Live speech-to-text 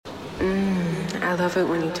I love it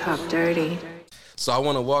when you talk dirty. So I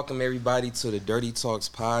want to welcome everybody to the Dirty Talks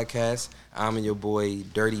podcast. I'm your boy,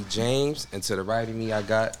 Dirty James. And to the right of me, I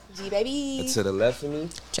got G-Baby. And to the left of me,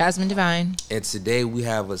 Jasmine Divine. And today we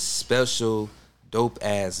have a special,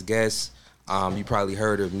 dope-ass guest. You probably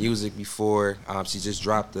heard her music before. She just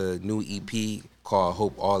dropped a new EP called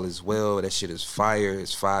Hope All Is Well. That shit is fire.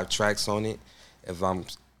 It's 5 tracks on it. If I'm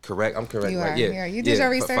correct, I'm correct. You right? are. Yeah. You did your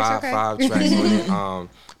research, five tracks on it.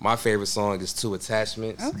 My favorite song is 2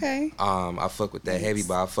 Attachments. Okay. I fuck with that heavy,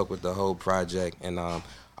 but I fuck with the whole project. And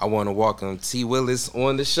I want to welcome T. Willis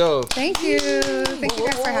on the show. Thank you. Thank you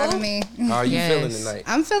guys for having me. How are you feeling tonight?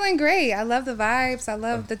 I'm feeling great. I love the vibes. I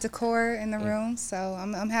love the decor in the room. So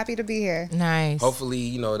I'm happy to be here. Nice. Hopefully,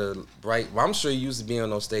 you know, the bright... Well, I'm sure you used to be on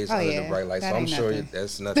those stages under the bright lights. So I'm sure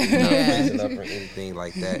that's nothing blazing up or anything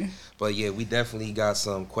like that. But yeah, we definitely got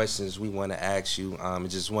some questions we want to ask you. I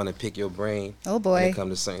just want to pick your brain. Oh, boy. When it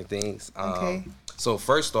comes to certain things. Okay. So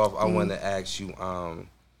first off, I want to ask you,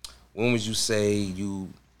 when would you say you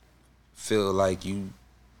feel like you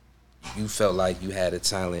felt like you had a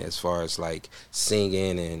talent as far as like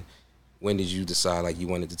singing, and when did you decide like you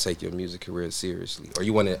wanted to take your music career seriously, or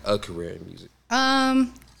you wanted a career in music?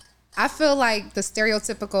 I feel like the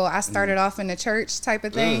stereotypical I started off in the church type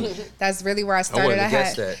of thing. That's really where I started. I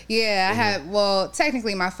guess that. Yeah, I had, well,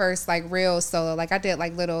 technically my first like real solo, like I did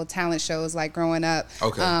like little talent shows like growing up.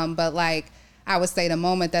 Okay. But like I would say the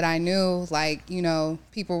moment that I knew, like, you know,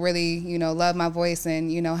 people really, you know, loved my voice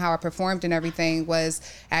and, you know, how I performed and everything was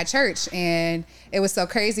at church. And it was so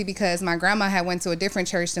crazy because my grandma had went to a different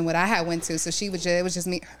church than what I had went to. So she would just, it was just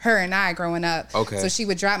me, her and I growing up. Okay. So she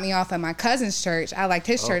would drop me off at my cousin's church. I liked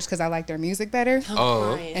his church because I liked their music better.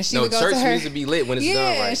 Oh. And she would go church to her, music be lit when it's done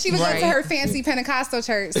right. and she would go to her fancy Pentecostal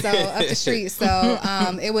church, so up the street. So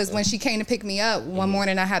it was when she came to pick me up one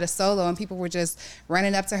morning, I had a solo and people were just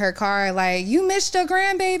running up to her car like, you missed your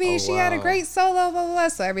grandbaby. She had a great solo, blah, blah, blah.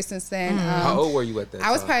 So ever since then. How old were you at that time?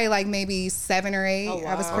 I was probably like maybe 7 or 8.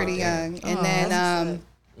 I was pretty young. And then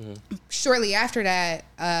shortly after that,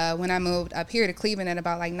 when I moved up here to Cleveland at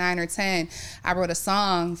about like 9 or 10, I wrote a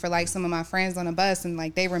song for like some of my friends on the bus, and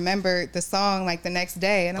like they remembered the song like the next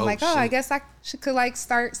day, and I'm like, I guess I could like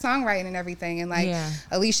start songwriting and everything. And like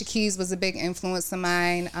Alicia Keys was a big influence of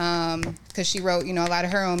mine because she wrote, you know, a lot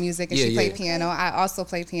of her own music, and she played piano. I also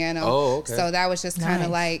play piano. So that was just kind of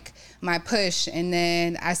like my push. And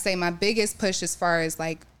then I say my biggest push as far as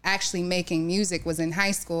like actually making music was in high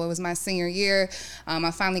school. It was my senior year. I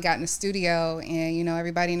finally got in the studio, and you know,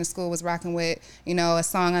 everybody in the school was rocking with, you know, a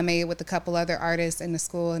song I made with a couple other artists in the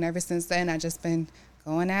school, and ever since then I just been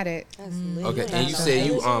going at it. Okay. And you said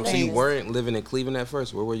you so you weren't living in Cleveland at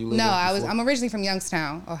first. Where were you living? No, I'm originally from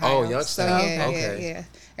Youngstown, Ohio. Oh, Youngstown. So yeah.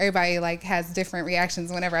 Everybody like has different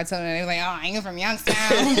reactions whenever I tell them. They're like, "Oh, I ain't from Youngstown."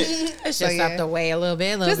 It's just up the way a little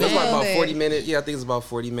bit. It's about 40 minutes. Yeah, I think it's about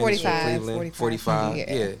 40 minutes 45, from Cleveland.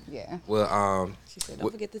 45. Yeah. Well, she said,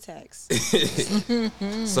 "Don't forget the tax."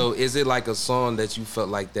 So, is it like a song that you felt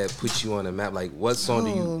like that put you on the map? Like, what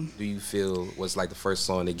song do you feel was like the first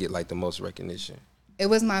song to get like the most recognition? It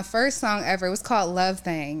was my first song ever. It was called Love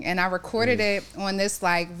Thing. And I recorded it on this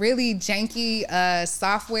like really janky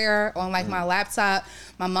software on like my laptop.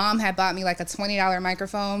 My mom had bought me like a $20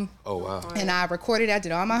 microphone. Oh, wow. And I recorded it. I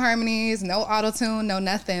did all my harmonies, no auto-tune, no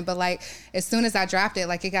nothing. But like as soon as I dropped it,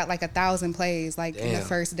 like it got like 1,000 plays like in the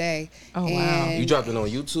first day. Oh, wow. You dropped it on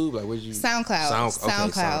YouTube? Like, where'd you? SoundCloud.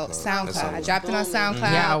 SoundCloud. I dropped it on SoundCloud.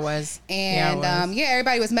 Yeah, I was. And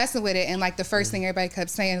everybody was messing with it. And like the first thing everybody kept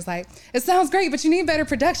saying is like, it sounds great, but you need better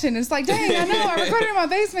production. And it's like, dang, I know, I recorded in my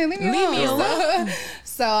basement. Leave me alone.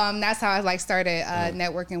 So that's how I like started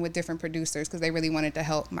networking with different producers, because they really wanted to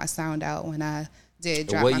help my sound out when I did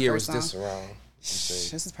drop my first song. What year was this around?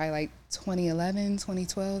 This is probably like 2011,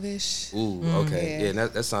 2012-ish. Ooh, okay. Yeah,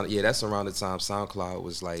 that's around the time SoundCloud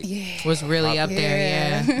was like... was really up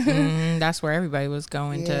there, that's where everybody was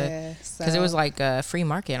going to... Because it was like a free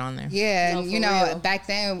market on there. Yeah, and you know, back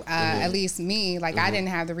then, at least me, like I didn't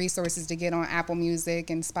have the resources to get on Apple Music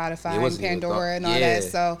and Spotify and Pandora and all that.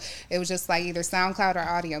 So it was just like either SoundCloud or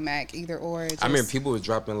Audio Mac, either or. I remember people were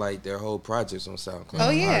dropping like their whole projects on SoundCloud. Oh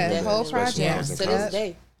yeah, the whole project. To this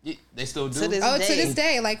day. Yeah, they still do? To this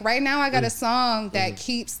day. Like right now I got a song that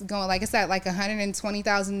keeps going. Like it's at like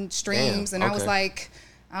 120,000 streams. And I was like,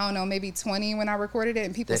 I don't know, maybe 20 when I recorded it,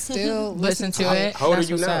 and people still listen to it. How old are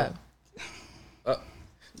you now?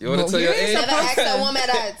 You want to tell your age? Never ask a woman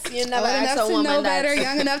that. You never ask a woman know that. better,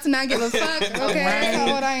 young enough to not give a fuck. Okay, that's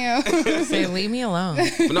how old I am. Say, leave me alone.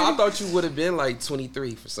 But no, I thought you would have been like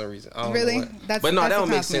 23 for some reason. I don't Really? know why. But no, that don't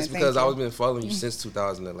make sense because I was been following you since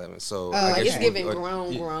 2011. So I guess it's giving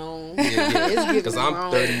grown. Yeah. Because I'm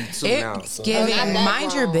 32 now. It's So. giving.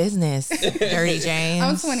 Mind your grown. business, Dirty James.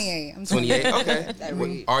 I'm 28. 28.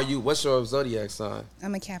 Okay. Are you? What's your zodiac sign?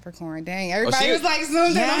 I'm a Capricorn. Dang, everybody she- was like,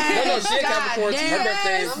 "Zoom Yes. No, she a Capricorn too. Her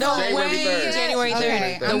birthday is January 3rd. January 3rd.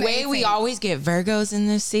 Okay, The way we always get Virgos in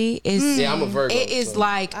this seat is Yeah, I'm a Virgo. it is so.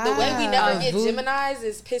 like The way we never get Geminis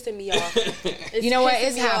is pissing me off. It's you know what pissing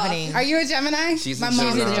is me off. happening. Are you a Gemini? She's My a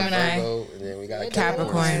mom's Gemini. a Gemini. Virgo, and then we got a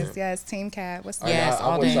Capricorn. Yes, Team Cat. What's Yes, I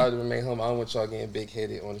all want day. y'all to remain home. I don't want y'all getting big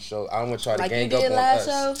headed on the show. I don't want y'all to Like you gang up did on last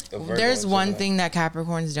us. show? A Virgo There's and one Gemini. thing that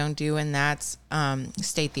Capricorns don't do, and that's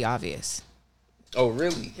state the obvious. Oh,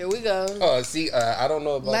 really? Here we go. Oh, see, I don't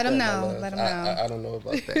know about Let that. 'em my know. love. Let 'em know. I don't know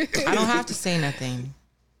about that. I don't have to say nothing.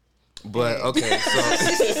 But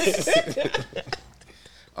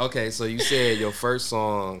okay, so you said your first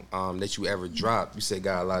song that you ever dropped, you said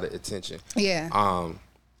got a lot of attention. Yeah.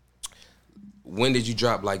 When did you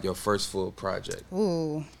drop like your first full project?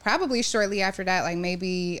 Ooh, probably shortly after that, like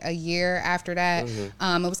maybe a year after that. It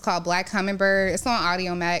was called Black Hummingbird. It's on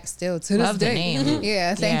Audio Max still to this Love the day. name.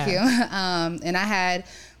 Yeah, thank you. And I had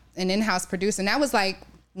an in-house producer, and that was like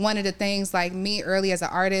one of the things, like me early as an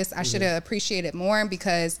artist, I should have appreciated more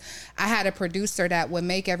because I had a producer that would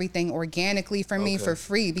make everything organically for me for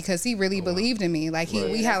free because he really believed in me. Like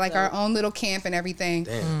we had like our own little camp and everything.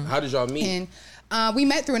 Damn. How did y'all meet? And we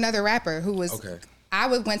met through another rapper who was. Okay. I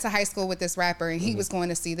went to high school with this rapper, and he was going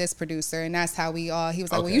to see this producer, and that's how he was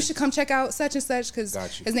like, well, Okay. you should come check out such and such, because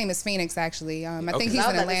Got you. his name is Phoenix, actually. I think he's I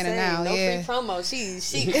was in about to Atlanta say, now. no Yeah. free promo.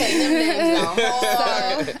 She cutting them names down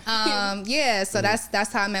hard. So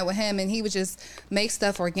that's how I met with him, and he would just make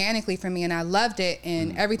stuff organically for me, and I loved it,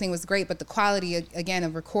 and everything was great, but the quality again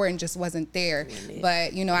of recording just wasn't there.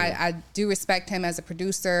 But I do respect him as a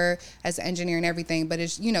producer, as an engineer, and everything. But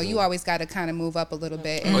it's you always got to kind of move up a little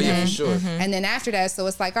bit. Oh yeah, for sure. And then after that, so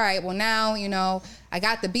it's like, all right, well now, I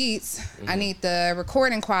got the beats. I need the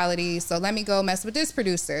recording quality. So let me go mess with this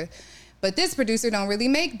producer. But this producer don't really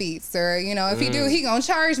make beats, or if he do, he gonna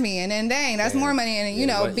charge me, and then dang, that's more money.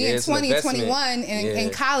 And being it's an 20, investment. 21 in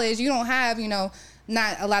college, you don't have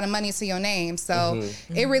not a lot of money to your name. So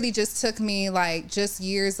it really just took me like just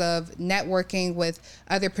years of networking with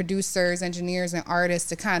other producers, engineers, and artists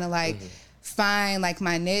to kind of like find like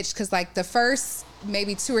my niche, because like the first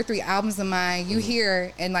maybe 2 or 3 albums of mine you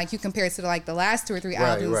hear, and like you compare it to like the last 2 or 3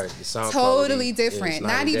 albums, The sound totally quality different. is Not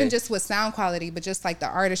night and even day. just with sound quality, but just like the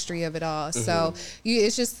artistry of it all. So you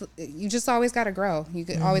just always got to grow. You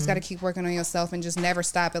always got to keep working on yourself and just never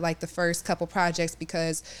stop at like the first couple projects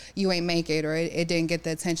because you ain't make it, or it didn't get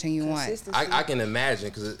the attention you want. I can imagine,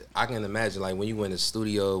 because I can imagine like when you in the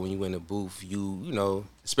studio, when you in the booth,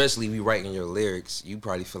 especially we writing your lyrics, you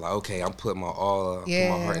probably feel like, okay, I'm putting my all, put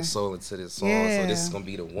my heart and soul into this song, so this is gonna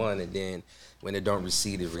be the one. And then when it don't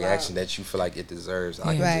receive the reaction that you feel like it deserves,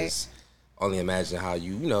 I can just only imagine how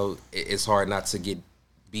it's hard not to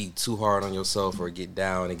be too hard on yourself or get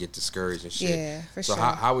down and get discouraged and shit. Yeah, for so sure.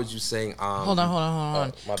 how would you say? Hold on.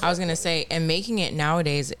 my bad. I was gonna say, and making it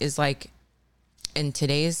nowadays is like, in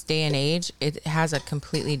today's day and age, it has a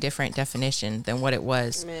completely different definition than what it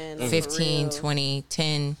was 15, 20,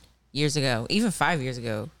 10 years ago, even 5 years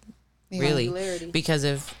ago, really, Popularity. because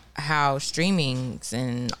of how streamings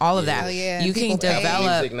and all of that, Oh, yeah. you People can pay.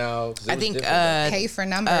 develop. Music now, 'cause it I was think different. Pay for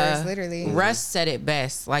numbers, literally. Russ said it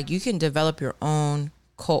best. Like, you can develop your own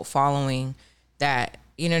cult following that,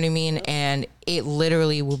 you know what I mean? And it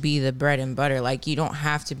literally will be the bread and butter. Like, you don't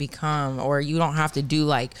have to become, or you don't have to do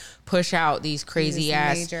like push out these crazy This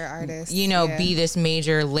ass major artists, be this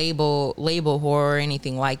major label whore or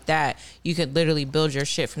anything like that. You could literally build your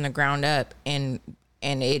shit from the ground up and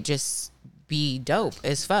it just be dope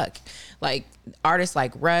as fuck. Like artists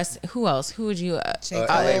like Russ. Who else? Who would you?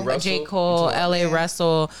 L.A. Russell. J. Cole, L.A.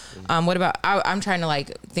 Russell. What about? I'm trying to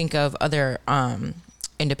like think of other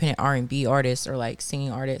independent R&B artists or like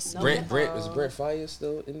singing artists. Brent is Brent Fire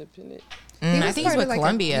still independent? I think he's with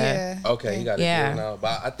Columbia. Okay, he got a Yeah. deal now.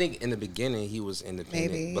 But I think in the beginning he was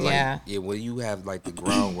independent. Maybe. But when you have like the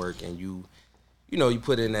groundwork and you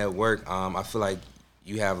put in that work, I feel like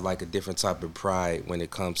you have like a different type of pride when it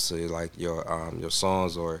comes to like your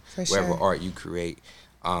songs or For whatever sure. art you create.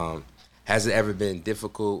 Has it ever been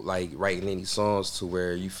difficult, like writing any songs to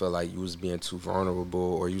where you feel like you was being too vulnerable,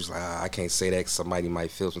 or you was like, I can't say that 'cause somebody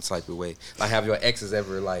might feel some type of way? Like, have your exes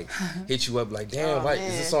ever like hit you up like, damn,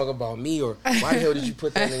 is this song about me, or why the hell did you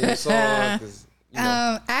put that in your song? 'Cause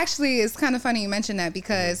Actually, it's kind of funny you mentioned that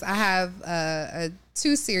because I have a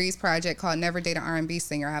 2-series project called Never Date an R&B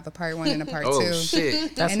Singer. I have a part 1 and a part 2. Oh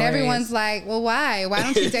shit! That's and hilarious. everyone's like, well, why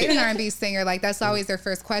don't you date an R&B singer? Like, that's always their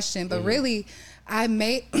first question. But really, I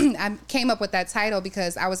came up with that title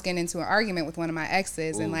because I was getting into an argument with one of my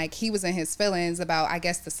exes, and like he was in his feelings about, I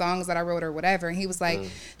guess, the songs that I wrote or whatever, and he was like,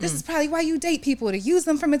 "This is probably why you date people, to use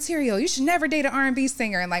them for material. You should never date an R&B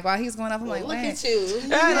singer." And like while he's going up, I'm like, Look "What?" at you.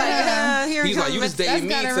 He's like, you just dating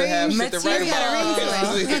me to have shit to write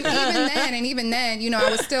about. And even then, you know, I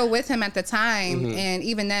was still with him at the time, and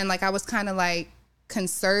even then, like I was kind of like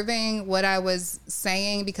conserving what I was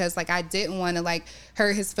saying because like I didn't want to like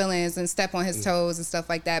hurt his feelings and step on his toes and stuff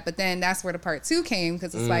like that. But then that's where the part 2 came,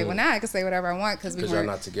 because it's like, well, now I can say whatever I want because we Because weren't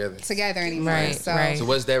you're not together anymore. Right, so right. So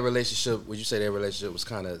was that relationship? Would you say that relationship was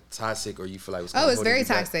kind of toxic, or you feel like it was? it was very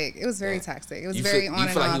toxic. It was very toxic. It was very on and off.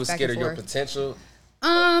 You feel like he was back scared and of your forth. potential?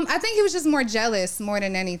 I think he was just more jealous more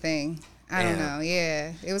than anything. I don't Damn. know.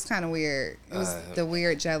 Yeah, it was kind of weird. It was the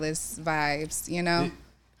weird jealous vibes, you know.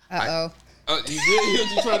 Oh, you good?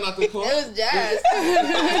 You try not to call? It was jazz.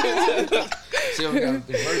 See, we got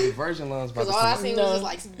the virgin lines about Because to all I come seen was just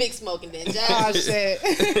like big smoke and then Oh jazz.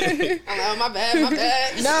 shit. I'm like, oh, my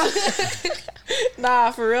bad.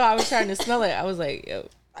 Nah, for real. I was trying to smell it. I was like, yo.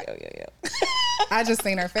 I just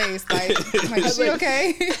seen her face. Like, I'm like, is she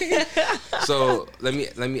okay? So let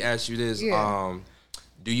me ask you this. Yeah.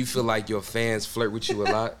 Do you feel like your fans flirt with you a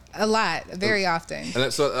lot? A lot, very often.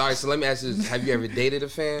 And so, all right. So let me ask you this: have you ever dated a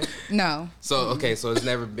fan? No. So okay, so it's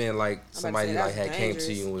never been like somebody say, like that's had came to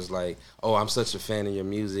dangerous. you and was like, "Oh, I'm such a fan of your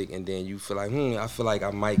music," and then you feel like, I feel like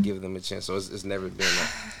I might give them a chance. So it's never been like.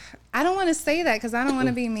 I don't want to say that because I don't want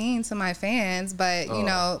to be mean to my fans. But, you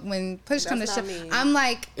know, when push comes to That's shove, not mean. I'm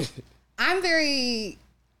like, I'm very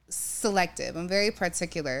selective. I'm very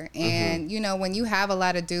particular. And, you know, when you have a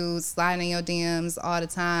lot of dudes sliding in your DMs all the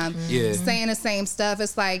time, Yeah. saying the same stuff,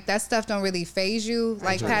 it's like that stuff don't really phase you,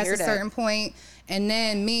 like past hear a that. certain point. And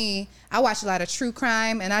then me, I watch a lot of true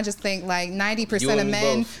crime, and I just think like 90% You of and me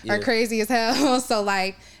men both, are yeah. crazy as hell. So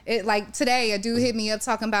like today, a dude hit me up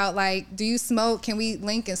talking about like, do you smoke? Can we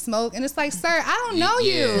link and smoke? And it's like, sir, I don't know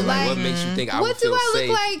you. Yeah, Like, what makes you think I would what do feel I look safe?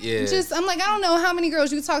 like? Yeah. Just I'm like, I don't know how many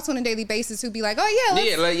girls you talk to on a daily basis who be like, oh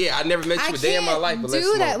yeah, I never met you I a day in my life, can't but do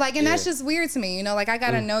let's that. smoke. Like, and that's Yeah. just weird to me. You know, like I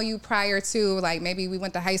gotta know you prior to, like maybe we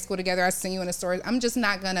went to high school together. I seen you in a store. I'm just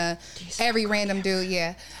not gonna every random dude.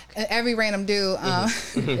 Yeah, every random dude.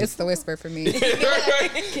 It's the whisper for me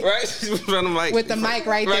right? From the mic. with the mic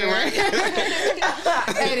right there. Right.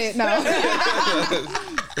 Edit no.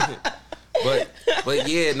 But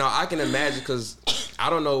yeah, no, I can imagine because I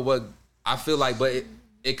don't know what I feel like, but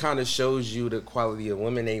it kind of shows you the quality of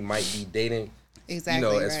women they might be dating. Exactly.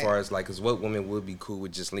 You know, as right. far as like, because what women would be cool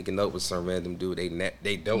with just linking up with some random dude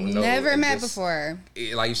they don't know. Never and met just- before.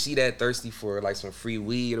 Like you see that thirsty for like some free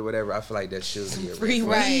weed or whatever. I feel like that should be a Free red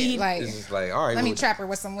flag. Right. weed. Like, It's just like, all right, let me well, trap her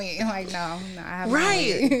with some weed. Like, no, I haven't.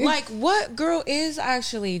 Right. Like, what girl is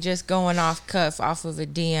actually just going off cuff off of a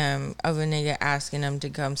DM of a nigga asking them to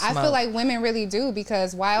come smoke? I feel like women really do,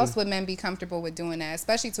 because why else would men be comfortable with doing that,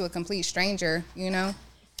 especially to a complete stranger? You know,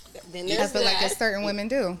 Then I there's feel like that. it's certain women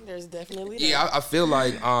do. There's definitely that. yeah, I feel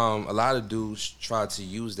like a lot of dudes try to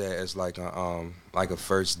use that as like a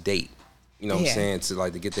first date. You know what Yeah. I'm saying? To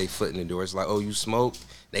like to get their foot in the door. It's like, oh, you smoke?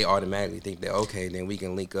 They automatically think that, okay, then we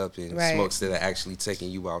can link up and Right. smoke instead of actually taking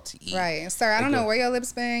you out to eat. Right, sir. I don't Like know where your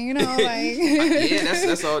lips been. You know, like Yeah,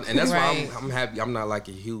 that's all, and that's Right. why I'm happy. I'm not like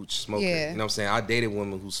a huge smoker. Yeah. You know what I'm saying? I dated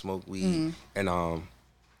women who smoke weed, and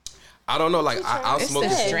I don't know, like I'll it's smoke the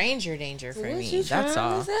this. stranger danger for What me. you That's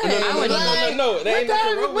trying all. to say? No. There ain't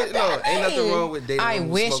nothing wrong with What that ain't nothing mean? wrong with dating. I women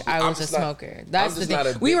who wish smoke I weed. I'm was a just not- smoker. That's I'm the just not a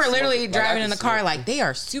thing. We big were literally smoker. Like, I driving in can the car smoke. like, they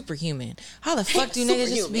are superhuman. How the fuck do niggas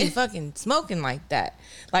just be Superhuman. fucking smoking like that?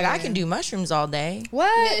 Like, I can do mushrooms all day. what?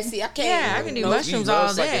 Yeah, see, I can't. Yeah, I can do No, mushrooms we love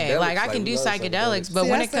all day. psychedelics, Like, I like, can we do love psychedelics, psychedelics. but See,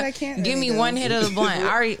 when that's it what I comes, can't give really me do. one hit of the blunt. I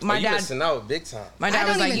already, my You dad, missing out big time. my I dad don't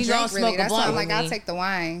was like, even you drink don't really. smoke a That's why blunt I'm with like, I'll me. take the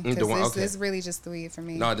wine, The because wine, it's, okay. it's really just the weed for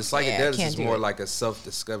me. No, the Yeah, I psychedelics can't is do more it. like a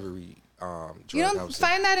self-discovery drug. You I don't would say.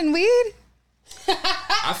 find that in weed?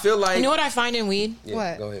 I feel like You know what I find in weed? Yeah,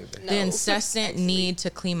 What? Go ahead. babe. The incessant need to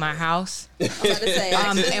clean my house. I'm about to say.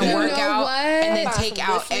 And You work know out, what? and then Find take some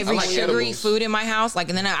out good every I like sugary edibles. food in my house. Like,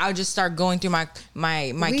 and then I would just start going through my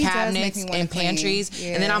Weed does make cabinets me wanna and clean. pantries,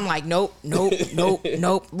 Yeah. and then I'm like, nope.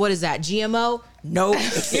 What is that? GMO? nope.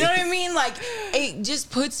 You know what I mean? Like, it just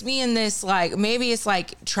puts me in this, like, maybe it's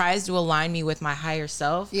like tries to align me with my higher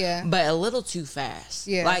self. Yeah. But a little too fast.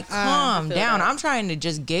 Yeah. Like, calm down. that. I'm trying to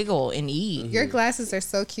just giggle and eat. Your glasses are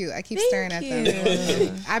so cute. I keep staring at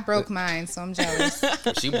them. I broke mine, so I'm jealous.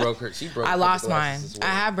 She broke. I lost mine. as well.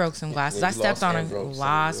 I have broke some glasses. Yeah, I you stepped lost on and a broke some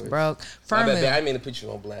lost, of yours. broke. My Firm bad, moon. babe. I didn't mean to put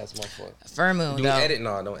you on blast. My fault. Firm moon, Do we though. edit?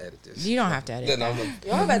 No, don't edit this. You don't have to edit. No, I'm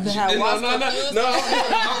Y'all about to have no, walk no, no, no.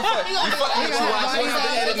 You fuck with you, watch. You don't have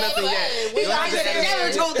to edit nothing yet. We You don't I have to should edit have never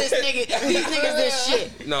nothing. told this nigga. These niggas this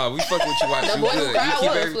shit. No, we fuck with you, watch. The You boy who good. cried You keep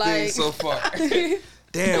wolf, everything like- so far.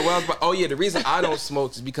 Damn, well, I was about, oh yeah, the reason I don't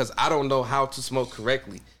smoke is because I don't know how to smoke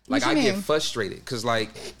correctly. Like, What I you get mean? frustrated because, like,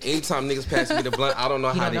 anytime niggas pass me the blunt, I don't know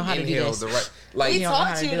how don't know how to to do inhale this. the right. Like, We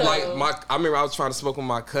taught you though. I remember I was trying to smoke with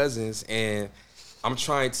my cousins and I'm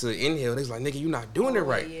trying to inhale. They was like, nigga, you not doing it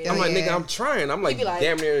right. yeah. I'm like, Yeah. nigga, I'm trying. I'm like, be like-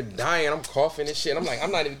 damn near dying. I'm coughing and shit. I'm like,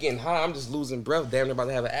 I'm not even getting high. I'm just losing breath. Damn near about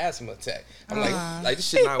to have an asthma attack. I'm like this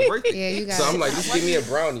shit not working. Yeah, you got so I'm it. like, just give me a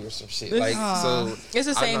brownie or some shit. Like, so It's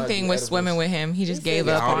the I know same how to thing do with edibles. swimming with him. He just gave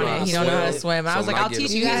Yeah, up I don't on know how it. to He don't know how to swim. swim. I So was like, when I I'll get teach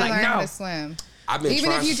a- you. You He's gotta like, learn how no. to swim. I've been Even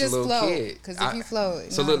trying if you since a just little float, kid. because if you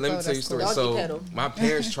float, So you know look, how let me to tell you a float, story. that's Doggy So pedal. my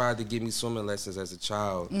parents tried to give me swimming lessons as a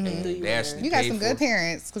child, and they actually You got paid some for good it.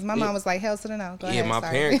 parents, because my mom was like, hell to the no. Go Yeah, ahead, my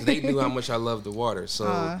sorry. parents, they knew how much I loved the water,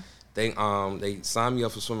 so they signed me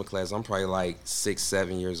up for swimming class. I'm probably like 6,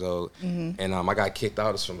 7 years old, and I got kicked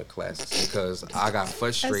out of swimming classes because I got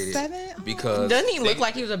frustrated. 7? Oh. Because Doesn't he look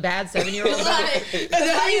like he was a bad 7-year-old?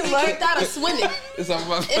 How you kicked out of swimming? it's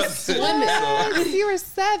about It's swimming. You were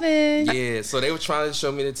 7. Yeah, so they were trying to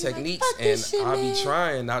show me the techniques, fuck this shit, and I be man.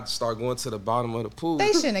 trying not to start going to the bottom of the pool.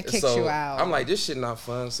 They shouldn't have kicked So you out. I'm like, this shit not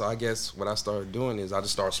fun. So I guess what I started doing is I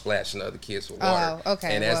just started splashing other kids with water. Oh,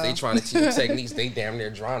 okay, And as they well. trying to teach the techniques, they damn near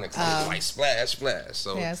drowning. Cause I'm like splash, splash.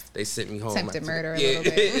 So Yes. they sent me home. Attempted after murder a that.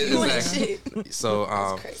 little bit. exactly. So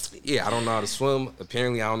crazy. yeah, I don't know how to swim.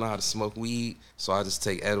 Apparently, I don't know how to smoke weed. So I just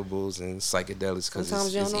take edibles and psychedelics because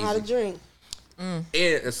Sometimes you don't know how to easy. drink.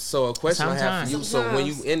 And so a question I have for you. So when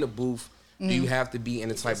you Sometimes. in the booth, do you have to be in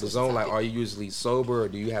a type of zone? Like, are you usually sober, or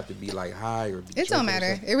do you have to be like high or? Be It don't drinking or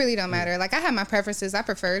matter. something? It really don't matter. Like, I have my preferences. I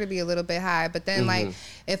prefer to be a little bit high, but then like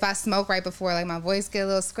if I smoke right before, like my voice get a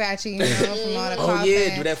little scratchy, you know, from all the Oh coughing.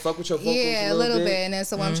 yeah, do that fuck with your vocals? Yeah, a little bit. And then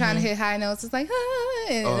so when I'm trying to hit high notes, it's like,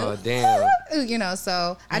 and, Oh damn. you know.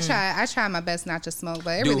 So I try my best not to smoke,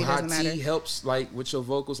 but it Do really hot doesn't matter. tea helps like with your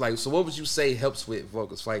vocals? Like, so what would you say helps with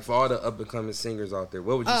vocals? Like for all the up and coming singers out there,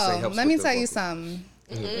 what would you say Oh, helps? let me with tell their you vocals? something.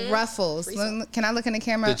 Ruffles. Can I look in the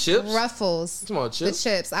camera? The chips? Ruffles. Come on, chips? The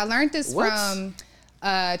chips. I learned this What? from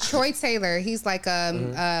Troy Taylor. He's like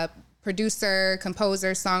a producer,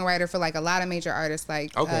 composer, songwriter for like a lot of major artists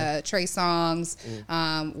like Okay. Trey Songz,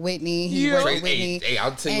 Whitney. He worked Trey, with Whitney. hey,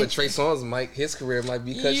 I'll tell you what, And- Trey Songz might his career might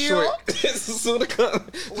be cut short. Soon to come.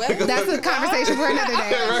 That's a conversation for another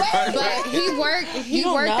day. But he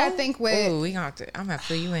worked, I know? think, with Ooh, we got to. I'm gonna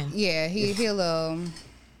fill you in. yeah, he a little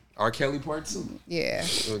R. Kelly part 2. yeah.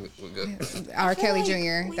 We're good. R. Kelly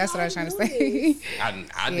Jr. That's what I was trying to say.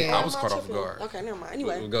 I was caught off guard. Okay, never mind.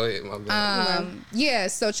 Anyway. Go ahead, my bad. Yeah,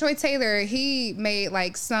 so Troy Taylor, he made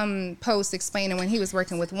like some post explaining when he was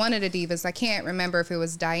working with one of the divas. I can't remember if it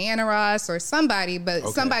was Diana Ross or somebody, but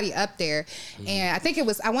somebody up there. And I think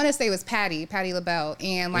I want to say it was Patti LaBelle.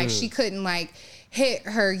 And like she couldn't like hit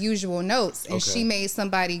her usual notes. And she made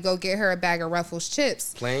somebody go get her a bag of Ruffles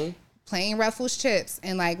chips. Plain Ruffles chips.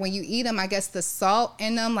 And like when you eat them, I guess the salt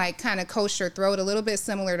in them like kind of coats your throat a little bit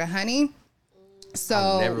similar to honey.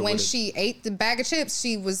 So when would've- she ate the bag of chips,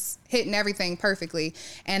 she was hitting everything perftly.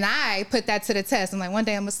 And I put that to the test. I'm like, one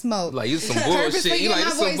day I'm going to smoke. Like, you some Purposely bullshit. You get like, my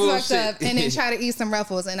this some voice fucked bullshit. up and then try to eat some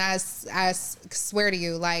Ruffles. And I swear to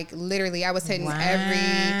you, like literally I was hitting every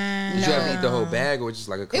Did you ever eat note. the whole bag or just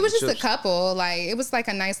like a couple It was just chips? a couple. Like it was like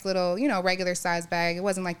a nice little, regular size bag. It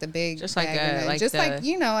wasn't like the big Just like bag. a- and then like just the- like,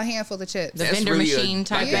 a handful of chips. The vendor machine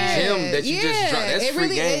type like bag. a gem that you just drop. That's it free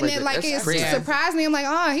really game and right it there. like That's it crazy. surprised me. I'm like,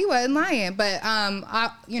 oh, he wasn't lying. But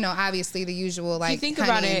obviously the usual like. If you think honey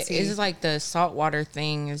about and it, tea. it's like the saltwater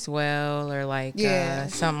thing as well, or like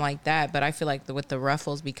something like that. But I feel like with the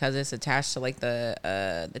Ruffles, because it's attached to like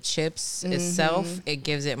the chips itself, it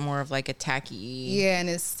gives it more of like a tacky. Yeah, and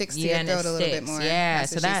it sticks to your and it throat a little bit sticks. more. Yeah,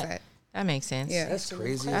 That's so what she that said. that makes sense. Yeah. That's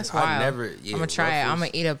crazy. That's I wild. never. I'm gonna try it. I'm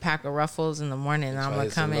gonna eat a pack of Ruffles in the morning, and I'm gonna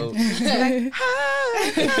come in like, hi.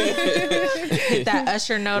 That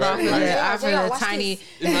Usher note off of the tiny.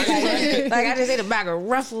 Like I just ate a bag of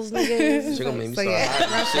Ruffles, nigga. She gonna make me So, start yeah,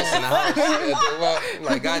 hiding shits in the house.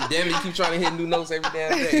 Like, God damn it, you keep trying to hit new notes every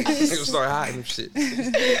damn day. She gonna start hiding them shit.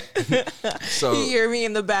 So You hear me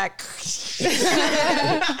in the back.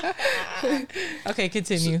 Okay,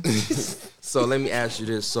 continue. So let me ask you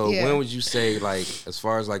this. So Yeah. when would you say, like, as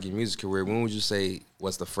far as like your music career, when would you say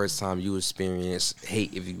was the first time you experienced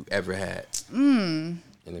hate, if you ever had, in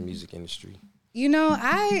the music industry? You know,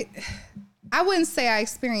 I wouldn't say I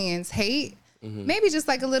experienced hate. Maybe just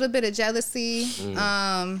like a little bit of jealousy.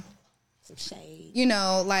 Some shade. You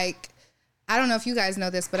know, like, I don't know if you guys know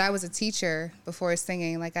this, but I was a teacher before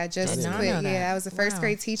singing. Like, I just did not quit. know that. Yeah, I was a first Wow.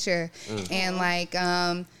 grade teacher. And like,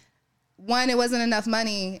 one, it wasn't enough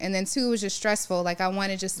money, and then two, it was just stressful. Like, I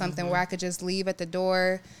wanted just something where I could just leave at the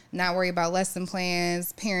door, not worry about lesson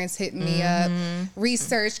plans, parents hitting me up,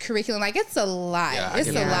 research, curriculum. Like, it's a lot. I It's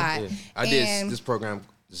a can lot. imagine. I did this program,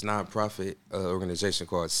 this nonprofit organization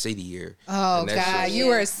called City Year. Oh, And that God. shit- You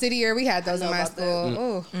were a city year. We had those in know my about school.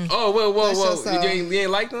 that. Ooh. Oh, whoa. Bless your soul. You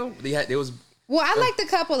ain't like them? They was. Well, I liked a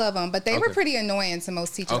couple of them, but they were Okay. pretty annoying to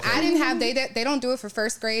most teachers. Okay. I didn't have they don't do it for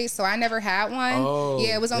first grade, so I never had one. Oh,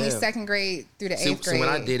 yeah, it was only damn. second grade through the See, eighth grade. when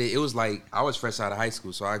I did it, it was like I was fresh out of high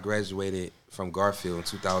school, so I graduated from Garfield in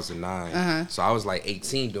 2009. So I was like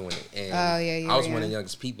 18 doing it, and Oh, yeah, you I was were one of the young.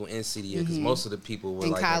 youngest people in City Year because most of the people were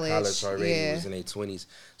In like college, in college already, yeah. was in their 20s.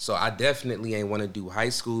 So I definitely ain't want to do high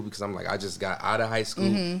school because I'm like I just got out of high school,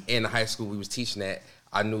 and the high school we was teaching at,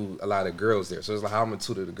 I knew a lot of girls there, so it's like how I'm gonna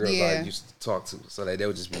tutor the girls Yeah. I used to talk to, so that they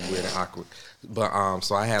would just be weird and awkward. But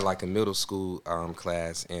so I had like a middle school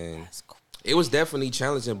class, and it was definitely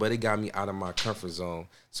challenging, but it got me out of my comfort zone.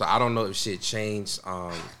 So I don't know if shit changed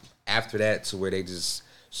after that to where they just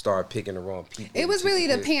started picking the wrong people. It was to really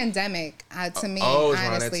the pick. pandemic to me, Oh, it was around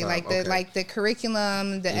that honestly. time. Like Okay. the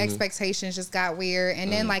curriculum, the expectations just got weird, and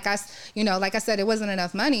then like I said, it wasn't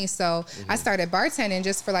enough money, so I started bartending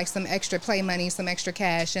just for like some extra play money, some extra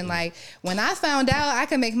cash, and like when I found out I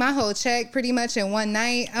could make my whole check pretty much in one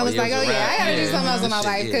night, I was yeah, like, it was oh a yeah, wrap. I gotta do Yeah. something else in my Shit,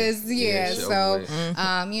 life yeah. because Yeah, shit so over with.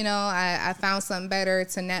 I found something better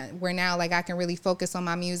to where now like I can really focus on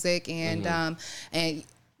my music and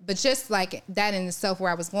but just like that in itself, where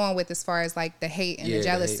I was going with as far as like the hate and Yeah, the the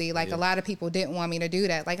jealousy, hate, like yeah. a lot of people didn't want me to do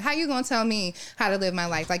that. Like, how you gonna tell me how to live my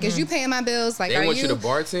life? Like, is you paying my bills? Like, They are want you to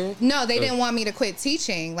bartend? No, they didn't want me to quit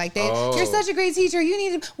teaching. Like, Oh. you're such a great teacher. You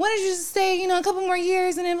need to. Why don't you just stay? A couple more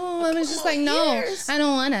years, and then blah, blah, blah. It's just like, no, years? I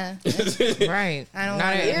don't wanna. Right. I don't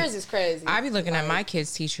Not wanna. a- Years is crazy. I be looking at my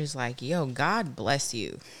kids' teachers like, yo, God bless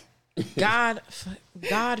you. God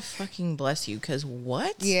fucking bless you. Cause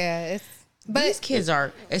what? Yeah, it's. These But kids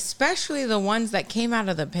are, especially the ones that came out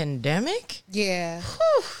of the pandemic. yeah,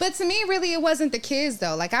 but to me, really, it wasn't the kids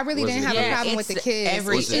though. Like, I really Was didn't it? have Yeah, a problem with it's the kids.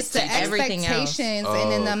 Was it It's the everything else. expectations Oh,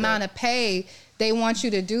 and then the okay. amount of pay they want you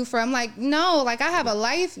to do for. I'm like, no, like I have a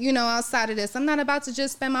life, outside of this. I'm not about to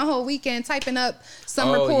just spend my whole weekend typing up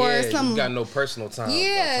some reports, Yeah, some you got no personal time.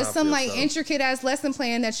 yeah, time for some like yourself. intricate ass lesson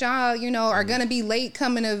plan that y'all, are gonna be late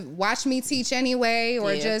coming to watch me teach anyway,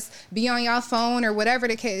 or Yeah. just be on y'all phone or whatever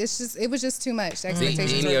the case. It was just too much. The Did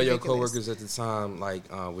expectations any were of your ridiculous. coworkers at the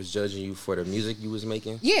time was judging you for the music you was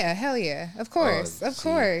making? Yeah, hell yeah. Of course. Oh, of see.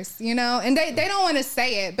 course. And they don't want to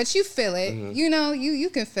say it, but you feel it. You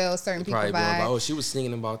can feel certain people Probably be like, vibe. oh, she was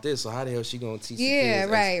singing about this, so how the hell she gonna teach the Yeah,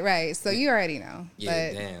 kids? right. So you already know. Yeah,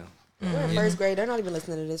 but damn. We're in first grade. They're not even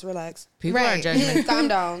listening to this. Relax. People Right. are judging. Calm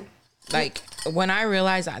down. Like when I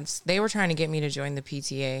realized they were trying to get me to join the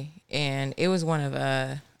PTA, and it was one of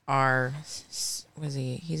our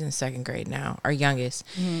he's in second grade now, our youngest.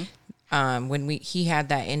 When he had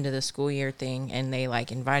that end of the school year thing, and they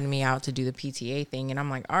like invited me out to do the PTA thing, and I'm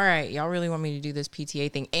like, all right, y'all really want me to do this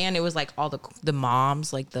PTA thing? And it was like all the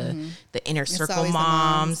moms, like the inner circle always the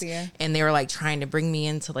moms, moms, yeah. and they were like trying to bring me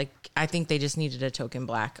into like, I think they just needed a token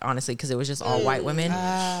black, honestly, because it was just all white women.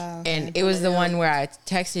 And it was the one where I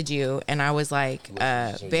texted you and I was like,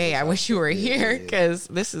 babe, I wish you were here because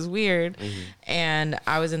this is weird. And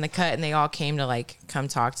I was in the cut and they all came to like come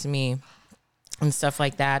talk to me and stuff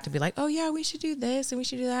like that, to be like, oh yeah, we should do this and we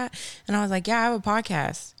should do that. And I was like, yeah, I have a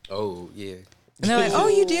podcast. Oh yeah. And they're like, oh,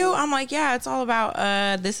 you do? I'm like, yeah, it's all about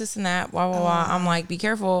this and that, blah, blah, blah. I'm like, be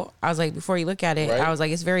careful. I was like, before you look at it, Right. I was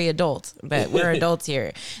like, it's very adult, but we're adults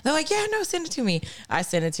here. They're like, yeah, no, send it to me. I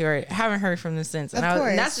sent it to her. Haven't heard from them since. And Of and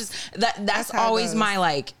course. that's just, that's how it always goes. my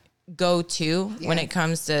like go-to when Yeah. it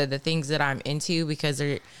comes to the things that I'm into, because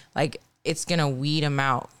they're like, it's going to weed them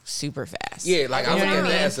out super fast. Yeah, like I You look know what at I that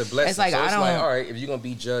mean? as a blessing. It's like, so I it's don't- like, all right, if you're gonna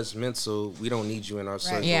be judgmental, we don't need you in our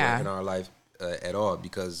circle, Yeah. in our life at all.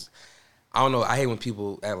 Because I don't know, I hate when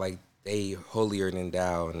people act like they holier than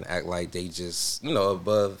thou and act like they just,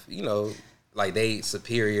 above, like they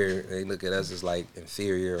superior. They look at us as like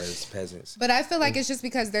inferior as peasants. But I feel like it's just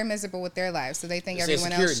because they're miserable with their lives, so they think It's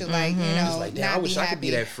everyone else should like It's like, damn, I wish I could be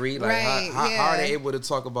that free. Like, right, how are they able to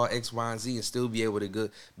talk about X, Y, and Z and still be able to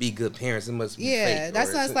be good parents? It must be fake.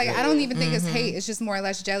 That's not. It's like I don't even think it's hate. It's just more or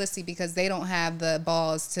less jealousy because they don't have the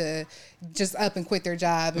balls to just up and quit their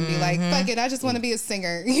job and be like, fuck it, I just want to be a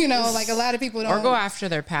singer. You know, like a lot of people don't. Or go after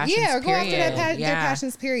their passions. Yeah, or go after period. their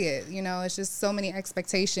passions. Period. You know, it's just so many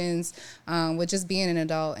expectations with just being an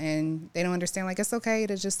adult, and they don't understand. Like it's okay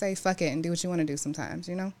to just say fuck it and do what you want to do sometimes.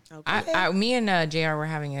 You know. Okay. Me and JR were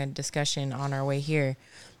having a discussion on our way here,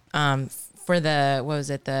 for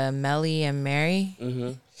the Melly and Mary.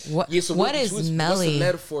 Mm-hmm. What is Melly? What's the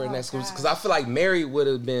metaphor in that? Because I feel like Mary would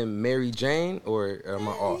have been Mary Jane, or am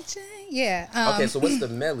I off? Yeah. Okay, so what's the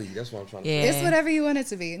Melly? That's what I'm trying to say. It's whatever you want it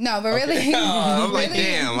to be. No, but really. I'm like,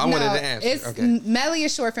 damn, I wanted to answer. It's Melly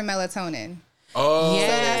is short for melatonin. Oh, so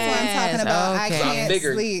that's what I'm talking about. Okay. I can't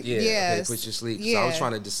sleep. Yeah, okay, put you sleep. So I was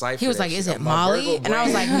trying to decipher. He was like, "Is it Molly?" And I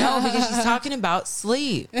was like, "No, because she's talking about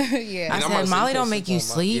sleep." Yeah, I said, "Molly don't make you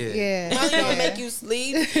sleep." Yeah, Molly don't make you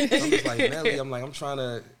sleep. I'm just like Melly. I'm trying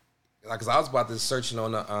to. Like, cause I was about to searching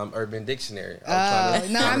on the Urban Dictionary.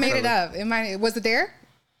 I made it up. Was it there?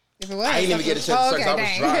 If it was, I didn't even get a chance to search. I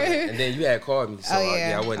was driving, and then you had called me, so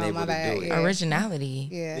I wasn't able to do it. Yeah. Originality.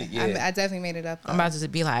 Yeah. I definitely made it up. Though. I'm about to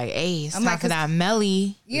be like, "Hey, it's time for that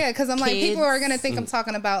Melly." Yeah, because I'm like, people are gonna think I'm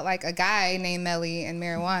talking about like a guy named Melly and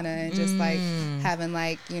marijuana, and just like having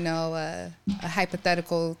like a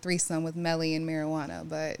hypothetical threesome with Melly and marijuana.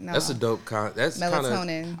 But no, that's a dope that's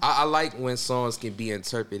melatonin. Kinda, I like when songs can be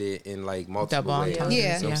interpreted in like multiple ways. Yeah,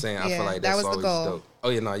 you know what I'm saying. I feel like that's always dope. Oh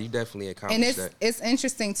yeah, no, you definitely accomplished that. And it's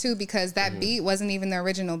interesting too because that beat wasn't even the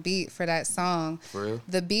original beat for that song. For real?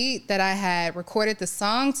 The beat that I had recorded the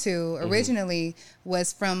song to originally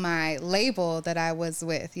was from my label that I was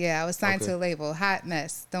with. Yeah, I was signed to a label, Hot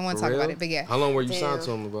Mess. Don't want to talk about it, but yeah. How long were you signed to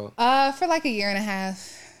them about? For like a year and a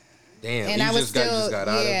half. Damn, and I was still got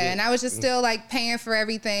out of it. And I was just still like paying for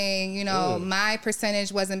everything. You know, my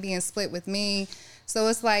percentage wasn't being split with me. So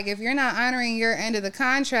it's like, if you're not honoring your end of the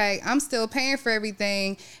contract, I'm still paying for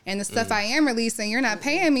everything. And the stuff I am releasing, you're not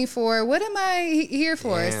paying me for. What am I here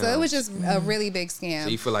for? Damn. So it was just a really big scam. So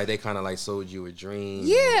you feel like they kind of like sold you a dream?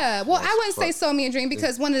 Yeah. Well, I wouldn't say sold me a dream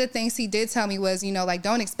because one of the things he did tell me was, like,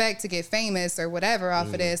 don't expect to get famous or whatever off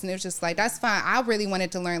of this. And it was just like, that's fine. I really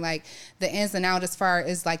wanted to learn like the ins and outs as far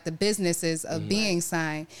as like the businesses of being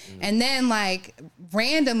signed. And then like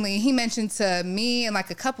randomly he mentioned to me and like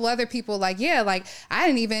a couple other people like, yeah, like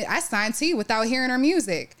I signed to you without hearing her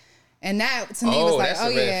music. And that to me was like,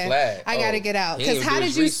 flag. I got to get out. Because how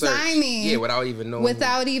did you sign me? Yeah, without even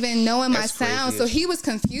knowing. My sound. So he was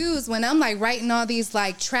confused when I'm like writing all these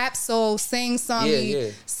like trap soul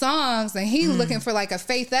sing-songy songs. And he looking for like a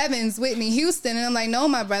Faith Evans, Whitney Houston. And I'm like, no,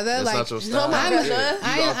 my brother. That's like, not your style.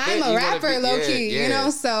 I'm a rapper, low key. You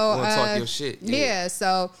know, so. You want to talk your shit. Yeah,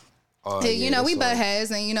 so. We butt heads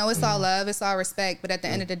and, it's all love, it's all respect. But at the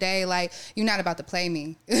end of the day, like, you're not about to play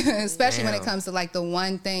me, especially when it comes to like the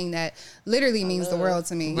one thing that literally means the world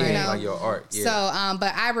to me, like your art. Yeah. So,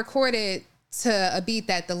 but I recorded to a beat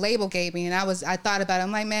that the label gave me, and I thought about it.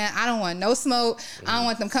 I'm like, man, I don't want no smoke. I don't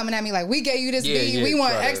want them coming at me like, we gave you this beat, we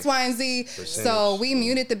want X, Y, and Z. So we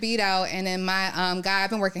muted the beat out, and then my guy, I've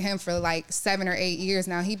been working him for like 7 or 8 years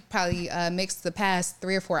now. He probably mixed the past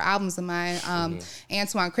 3 or 4 albums of mine.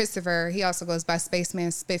 Antoine Christopher, he also goes by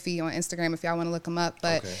Spaceman Spiffy on Instagram if y'all want to look him up.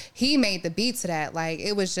 But he made the beat to that. Like,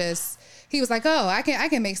 it was just. He was like, oh, I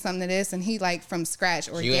can make something to this, and he like from scratch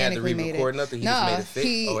organically made it. Nothing. He just made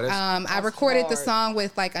it fit? I recorded the song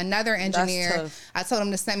with like another engineer. I told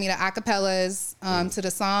him to send me the acapellas to the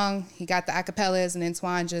song. He got the acapellas, and then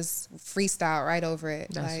Twan just freestyle right over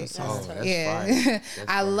it. That's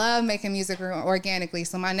I love making music organically.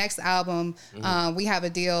 So my next album, we have a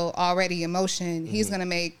deal already in motion. He's gonna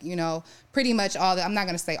make pretty much I'm not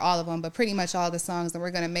going to say all of them, but pretty much all the songs, and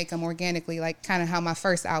we're going to make them organically, like kind of how my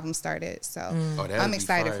first album started. So I'm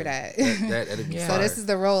excited for that. That'd be So this is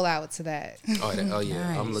the rollout to that. Nice.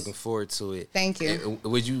 I'm looking forward to it. Thank you.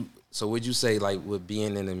 Would you say, like, with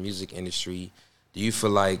being in the music industry, do you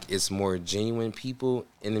feel like it's more genuine people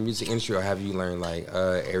in the music industry, or have you learned like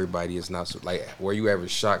everybody is not so, like, were you ever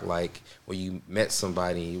shocked, like when you met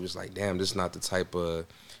somebody and you was like, damn, this is not the type of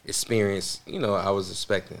experience I was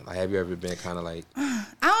expecting? Like, have you ever been kind of like, I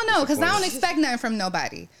don't know, because I don't expect nothing from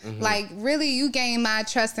nobody. Like, really, you gain my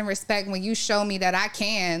trust and respect when you show me that I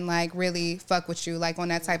can like really fuck with you, like on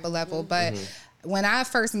that type of level. But when I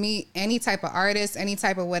first meet any type of artist, any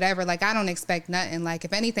type of whatever, like I don't expect nothing. Like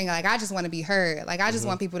if anything, like I just want to be heard. Like I just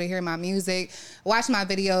want people to hear my music, watch my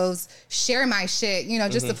videos, share my shit, you know,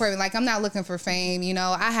 just support me. Like I'm not looking for fame, you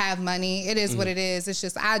know, I have money. It is what it is. It's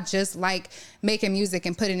just, I just like making music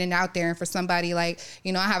and putting it out there. And for somebody like,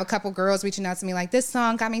 you know, I have a couple girls reaching out to me like, this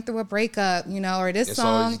song got me through a breakup, you know, or this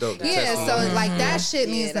song. Yeah. So like that shit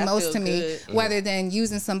means the most to me, rather than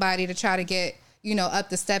using somebody to try to get, you know, up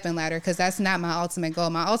the stepping ladder, because that's not my ultimate goal.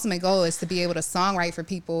 My ultimate goal is to be able to songwrite for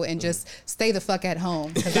people and just stay the fuck at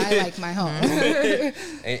home, because I like my home.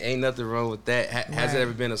 ain't nothing wrong with that. Has there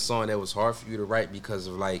ever been a song that was hard for you to write because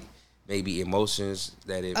of like maybe emotions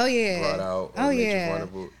that it brought out or made you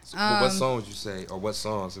vulnerable? What song would you say, or what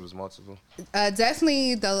songs? It was multiple.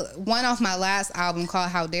 Definitely the one off my last album called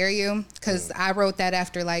How Dare You, because I wrote that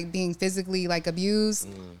after like being physically like abused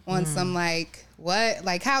on some like, what?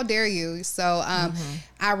 Like, how dare you? So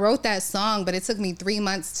I wrote that song, but it took me 3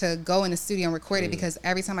 months to go in the studio and record it, because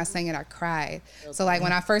every time I sang it, I cried. So like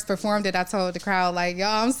when I first performed it, I told the crowd like,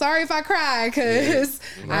 y'all, I'm sorry if I cry, because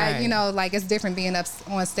I, you know, like it's different being up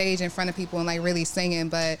on stage in front of people and like really singing.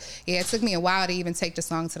 But yeah, it took me a while to even take the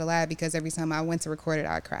song to the lab, because every time I went to record it,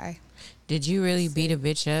 I'd cry. Did you really beat a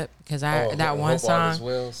bitch up? Because that one song,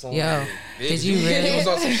 yo, did you really? It was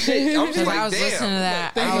on some shit. I was like, I was listening to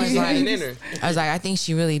that. I was like, I think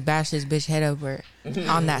she really bashed this bitch head over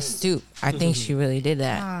on that stoop. I think she really did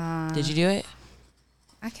that. Did you do it?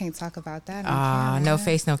 I can't talk about that. No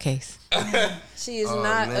face, no case. She is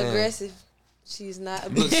not aggressive. She's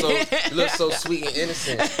not. Looks so sweet and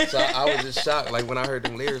innocent. So I was just shocked. Like when I heard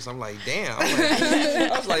them lyrics, I'm like, damn.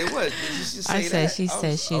 I was like, what? Did you just say that? She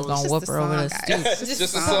said she's gonna whoop her over the stoop.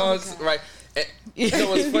 Just a song, right? And, you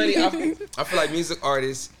know what's funny? I feel like music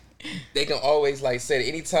artists, they can always like say that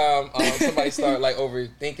anytime somebody start like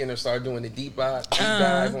overthinking or start doing the deep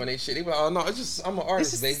dive on their shit, they be like, oh no, it's just, I'm an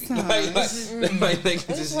artist, baby. Just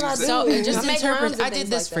interpret. I did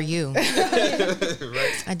this for you.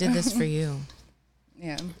 Right? I did this for you.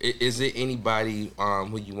 Yeah. Is it anybody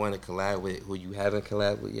who you want to collab with, who you haven't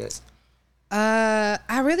collabed with yet?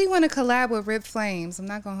 I really want to collab with Rip Flames. I'm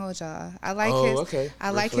not gonna hold y'all. I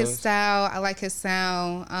like his style. I like his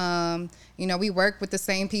sound. You know, we work with the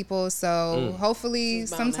same people, so hopefully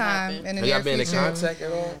sometime in the near future. Have y'all been in contact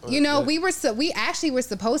at all? You know, we actually were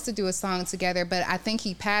supposed to do a song together, but I think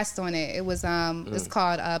he passed on it. It was it's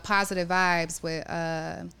called Positive Vibes with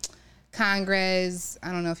Congress.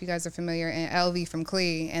 I don't know if you guys are familiar, and LV from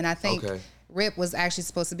Clee, and I think Rip was actually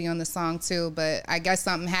supposed to be on the song too, but I guess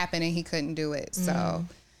something happened and he couldn't do it. So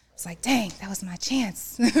it's like, dang, that was my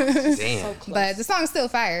chance. Damn. But the song's still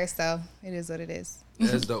fire, so it is what it is.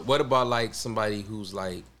 That's dope. What about like somebody who's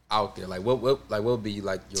like out there? Like what would be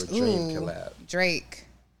like your dream collab? Drake.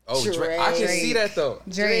 Oh, Drake. I can see that though.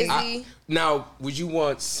 Drake. Now, would you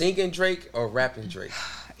want singing Drake or rapping Drake?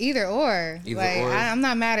 Either or. I'm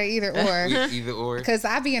not mad at either or. Either or. Because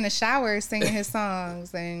I be in the shower singing his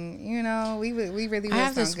songs, and you know, we really. I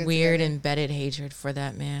have this weird embedded hatred for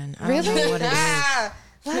that man. I really? don't know what it is.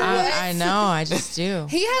 I know, I just do.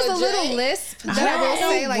 He has a little lisp that I will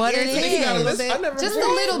say, like, irritates a little bit. Just a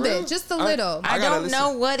little bit. Just a little. I don't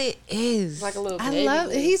know what it is. Like a little. I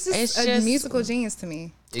love. He's just a musical genius to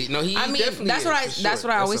me. No, he definitely that's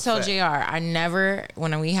what I always tell JR. I never,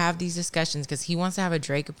 when we have these discussions, because he wants to have a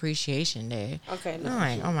Drake appreciation day. Okay, no. I'm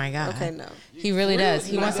like, oh my God. Okay, no. He really does.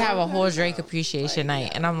 He wants to have a whole Drake appreciation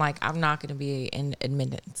night. And I'm like, I'm not going to be in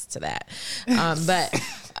admittance to that. But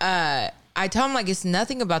I tell him, like, it's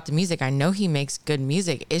nothing about the music. I know he makes good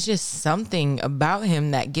music. It's just something about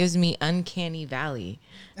him that gives me uncanny valley.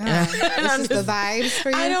 It's just the vibes for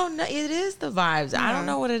you? I don't know. It is the vibes. I don't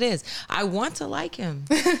know what it is. I want to like him.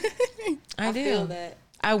 I do. Feel that.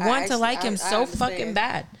 I want to like him so fucking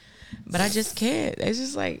bad. But I just can't. It's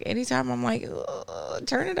just like anytime I'm like,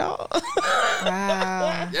 turn it off.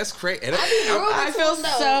 Wow. That's crazy. I feel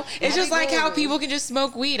so. It's just like how people can just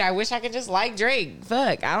smoke weed. I wish I could just like Drake.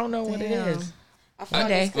 Fuck. I don't know what it is. I feel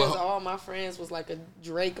like it's because all my friends was like a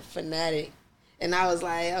Drake fanatic. And I was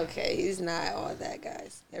like, okay, he's not all that,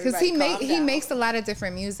 guys. Because he makes a lot of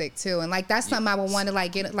different music too, and like that's something I would want to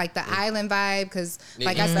like get like the island vibe, because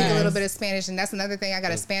like I speak a little bit of Spanish, and that's another thing. I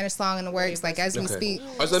got a Spanish song in the works, like as we speak.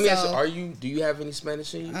 So let me ask you, do you have any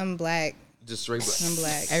Spanish in you? I'm black. Just straight black. I'm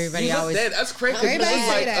black. Everybody always. That's crazy. Everybody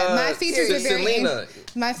say that. My features are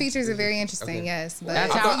Selena. very interesting. Yes, but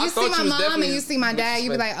That's how you see my mom and you see my dad, you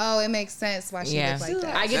be like, oh, it makes sense why she looks like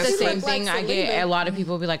that. I get the same thing. I get a lot of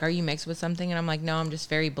people be like, are you mixed with something? And I'm like, no, I'm just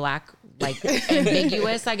very black like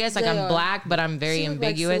ambiguous, I guess. Like I'm black, but I'm very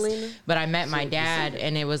ambiguous. Like but I met my dad,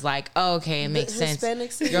 and it was like, oh, okay, it makes sense.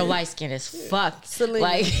 You're light skinned as fuck. Selena.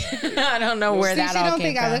 Like I don't know where that all came from. She don't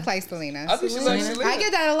think I look like Selena. I think she's like Selena. I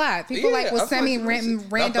get that a lot. People like will send me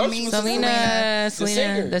random memes. Selena,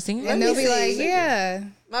 the singer, and they'll be like, yeah.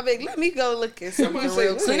 My big, let me go look at something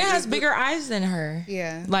real. Selena has bigger eyes than her.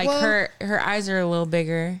 Yeah, like her eyes are a little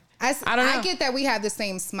bigger. I don't know. I get that we have the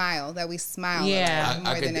same smile, that we smile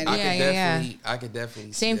more than anything. I could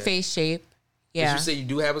definitely same see face shape. Yeah. Did you say you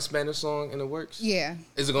do have a Spanish song in the works? Yeah.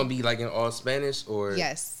 Is it gonna be like in all Spanish or?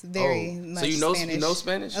 Yes, very much. So you know Spanish. You know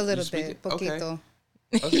Spanish? A little bit, poquito.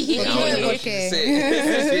 Okay.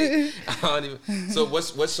 Okay. I don't even. So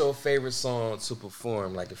what's your favorite song to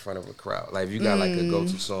perform like in front of a crowd? Like if you got like a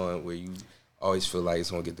go-to song where you always feel like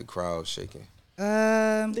it's gonna get the crowd shaking.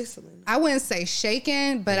 I wouldn't say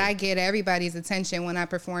shaking, but I get everybody's attention when I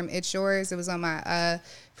perform It's Yours. It was on my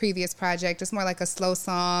previous project. It's more like a slow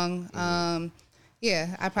song.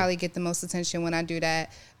 Yeah, I probably get the most attention when I do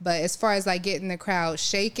that. But as far as like getting the crowd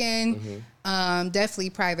shaking, definitely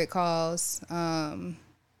Private Calls.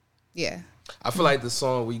 Yeah. I feel like the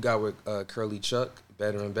song we got with Curly Chuck,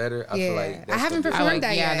 Better and Better. I feel like I haven't performed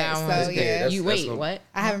that yet. That so yeah. You wait, what?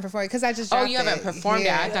 I haven't performed because I just dropped you haven't performed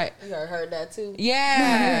it. I thought you heard that too.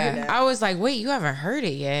 Yeah, I was like, wait, you haven't heard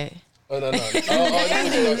it yet. Oh no!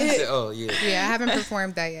 Yeah. Yeah, I haven't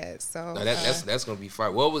performed that yet. So no, that's gonna be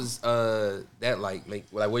fire. What was that like?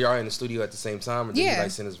 Like were y'all in the studio at the same time, or did you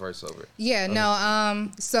like send his verse over? Yeah, no.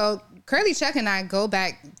 So Curly Chuck and I go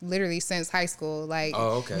back literally since high school. Like,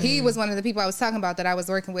 he was one of the people I was talking about that I was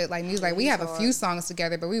working with. Like, music. Like, we have a few songs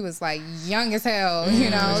together, but we was like young as hell, you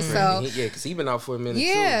know. So yeah, because he been out for a minute.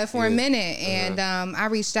 Yeah, for a minute, and I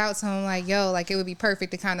reached out to him like, yo, like it would be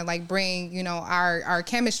perfect to kind of like bring our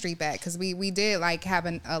chemistry back. Because we did like have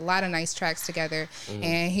a lot of nice tracks together,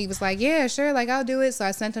 and he was like, yeah, sure, like I'll do it. So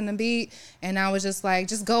I sent him the beat, and I was just like,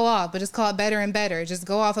 just go off, but just call it Better and Better. Just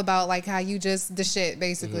go off about like how you just the shit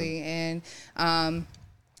basically, and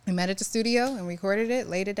we met at the studio and recorded it,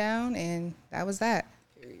 laid it down, and that was that.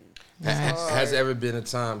 Has there ever been a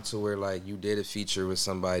time to where like you did a feature with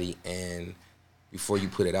somebody and before you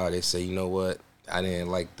put it out, they say, you know what, I didn't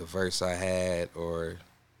like the verse I had,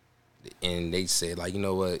 and they said like, you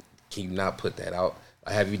know what, can you not put that out?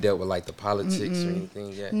 Have you dealt with like the politics or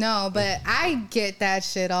anything yet? No, but I get that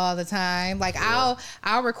shit all the time. Like I'll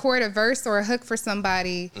record a verse or a hook for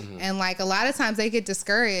somebody, and like a lot of times they get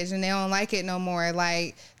discouraged and they don't like it no more.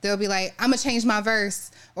 Like they'll be like, I'm gonna change my verse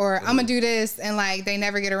or I'm gonna do this, and like they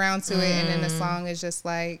never get around to it, and then the song is just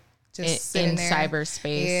like sitting in there.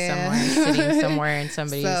 cyberspace somewhere, sitting somewhere in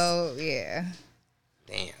somebody's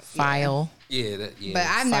damn file. Yeah. But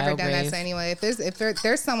I've never done that to anyone. If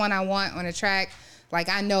there's someone I want on a track, like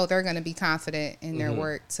I know they're gonna be confident in their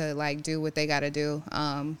work to like do what they gotta do.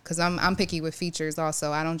 Cause I'm picky with features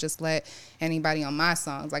also. I don't just let anybody on my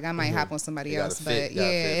songs. Like I might hop on somebody else, but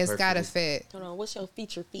it's gotta fit. Hold on, what's your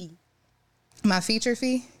feature fee? My feature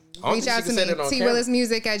fee? Reach out to me,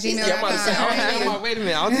 twillismusic@gmail.com. Wait a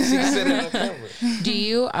minute, I don't think she can say that on camera. Do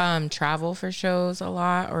you travel for shows a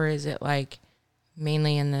lot, or is it like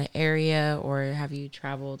mainly in the area, or have you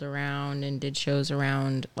traveled around and did shows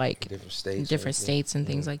around like different states and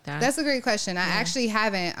things like that? That's a great question. I actually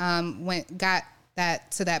haven't got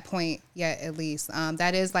that to that point yet, at least.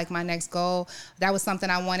 That is like my next goal. That was something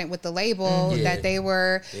I wanted with the label that they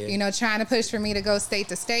were trying to push for me to go state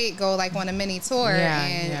to state, go like on a mini tour,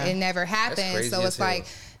 and it never happened. So it's like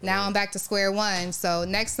now I'm back to square one. So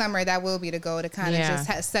next summer that will be the goal, to kind of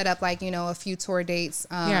just set up like a few tour dates.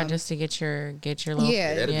 Just to get your little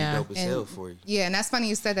that'd be dope as hell for you. Yeah, and that's funny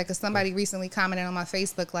you said that, because somebody recently commented on my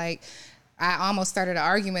Facebook like, I almost started an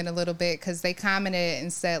argument a little bit, because they commented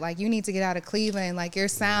and said like, you need to get out of Cleveland, like your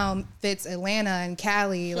sound fits Atlanta and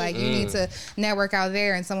Cali, like you need to network out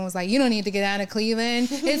there. And someone was like, you don't need to get out of Cleveland,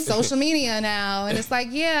 it's social media now. And it's like,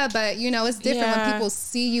 yeah, but it's different when people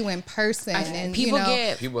see you in person, and people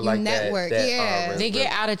like network. They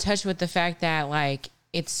get out of touch with the fact that like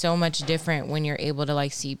it's so much different when you're able to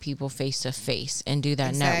like see people face to face and do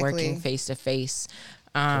that networking face to face.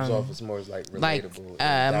 It's more like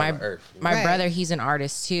relatable. My brother, he's an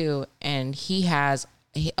artist too, and he has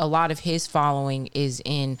a lot of his following is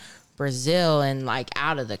in Brazil and like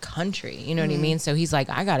out of the country. You know what I mean? So he's like,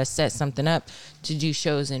 I gotta set something up to do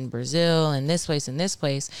shows in Brazil and this place and this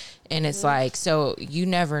place, and it's like, so you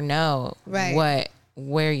never know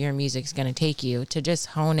where your music's gonna take you. To just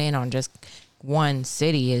hone in on just one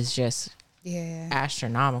city is just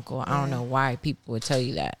astronomical. I don't know why people would tell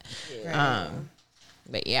you that.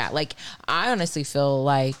 But yeah, like I honestly feel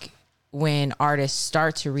like when artists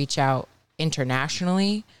start to reach out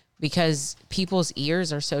internationally, because people's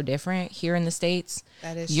ears are so different here in the States.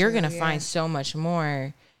 That is you're true, gonna find so much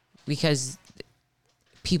more because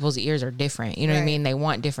people's ears are different. You know what I mean? They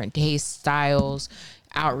want different taste, styles,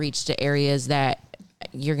 outreach to areas that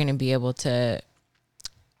you're gonna be able to.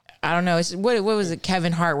 I don't know. It's what was it?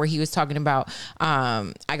 Kevin Hart, where he was talking about,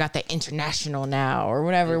 I got the international now or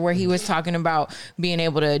whatever, where he was talking about being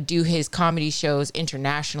able to do his comedy shows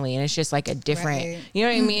internationally. And it's just like a different, you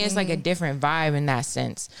know what I mean? It's like a different vibe in that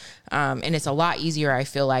sense. And it's a lot easier, I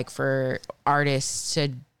feel like, for artists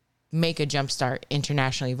to make a jump start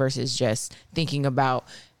internationally versus just thinking about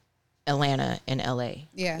Atlanta and LA.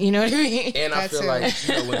 Yeah. You know what I mean? And I feel like,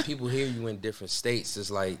 when people hear you in different states, it's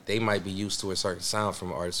like they might be used to a certain sound from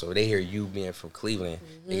an artist. So they hear you being from Cleveland,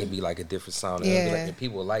 it can be like a different sound. And, be like, and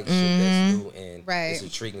people like shit that's new and it's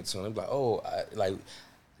intriguing to them. They're like, oh,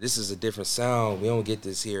 this is a different sound. We don't get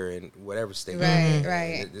this here in whatever state.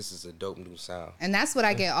 Right. This is a dope new sound. And that's what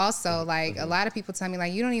I get also. Like, a lot of people tell me,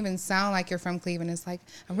 like, you don't even sound like you're from Cleveland. It's like,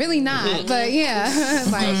 I'm really not. But, yeah.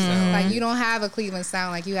 like, you don't have a Cleveland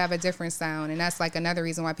sound. Like, you have a different sound. And that's, like, another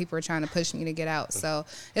reason why people are trying to push me to get out. So,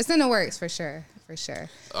 it's in the works, for sure. For sure.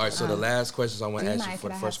 All right, so the last questions I want to ask you for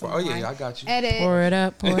the first part. Oh, yeah, I got you. Edit. Pour it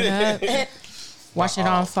up. Watch it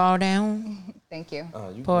all fall down. Thank you.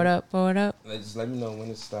 Pour it up. Just let me know when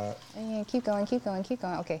it stops. Yeah, keep going.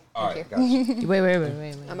 Okay. All right, got you. Wait.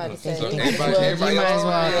 I'm about to say. So You might as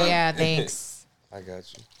well. Yeah, thanks. I got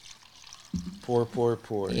you. Pour.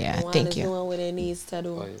 Yeah, The wine thank is you. doing what it needs to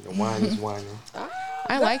do. Oh, yeah, the wine is whining.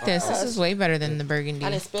 I like this. This is way better than the burgundy. I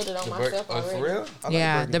done spilled it on myself already. For real? I like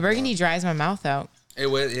Yeah, the burgundy dries my mouth out.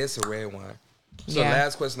 It's a red wine. So Yeah.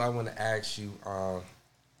 last question I want to ask you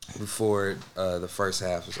before the first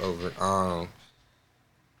half is over.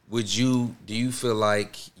 Do you feel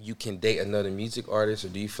like you can date another music artist, or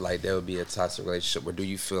do you feel like there would be a toxic relationship, or do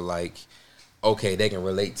you feel like, okay, they can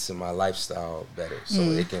relate to my lifestyle better, so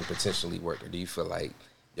it can potentially work, or do you feel like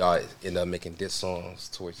y'all end up making diss songs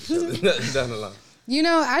towards each other down the line? You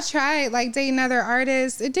know, I tried like dating other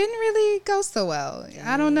artists. It didn't really go so well.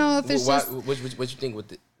 I don't know if it's just. What you think with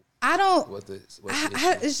the? I don't. What's the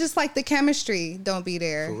it's just like the chemistry don't be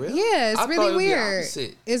there. For real? Yeah, it's I thought really it would be weird.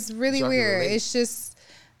 opposite. It's really Y'all can weird. relate. It's just.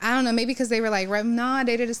 I don't know. Maybe because they were like, nah, I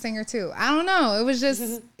dated a singer too. I don't know. It was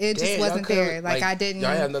just. It just Damn, wasn't y'all there. Like I didn't.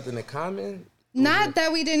 Y'all have nothing in common. Not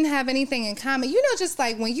that we didn't have anything in common. You know, just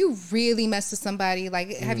like when you really mess with somebody,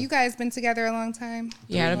 like, have you guys been together a long time?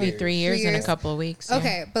 Yeah, it'll be 3 years in a couple of weeks. Yeah.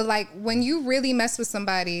 Okay, but like when you really mess with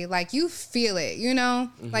somebody, like you feel it, you know?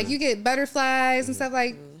 Like you get butterflies and stuff.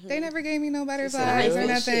 Like they never gave me no butterflies or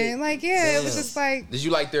nothing. Shit. Like, yeah, it was just like. Did you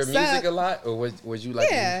like their music a lot, or was you like?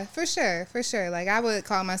 Yeah, for sure. Like I would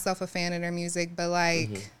call myself a fan of their music, but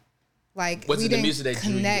like Was we it the didn't music that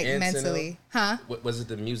drew you connect into mentally, them? Was it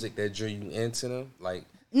the music that drew you into them? Like.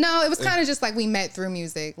 No, it was kind of just like we met through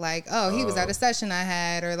music. Like, he was at a session I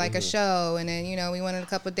had or like a show. And then, we went on a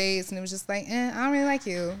couple of dates and it was just like, I don't really like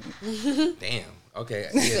you. Damn. Okay.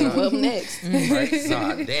 Yeah, Well, next. right?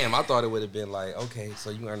 Nah, damn. I thought it would have been like, okay, so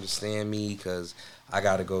you understand me because I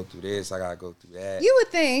got to go through this. I got to go through that. You would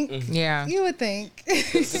think. Yeah. You would think.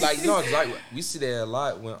 Like, like we see that a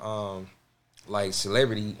lot when, like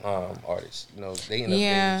celebrity artists, they end up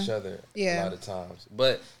dating each other a lot of times.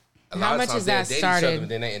 But how much is that started? Other,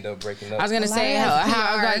 then they end up breaking up. I was gonna say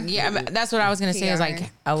that's what I was gonna say is like PR.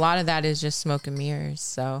 a lot of that is just smoke and mirrors.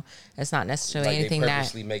 So it's not necessarily like anything they that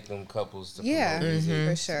purposely make them couples. To Yeah, promote music.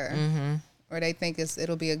 for sure. Or they think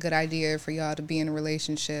it'll be a good idea for y'all to be in a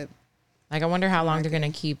relationship. like I wonder how long they're gonna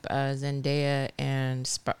keep Zendaya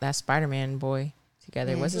and that Spider-Man boy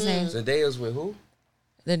together. What's his name? Zendaya's with who?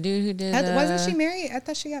 The dude who did. Wasn't she married? I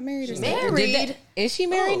thought she got married or something. Married. Is she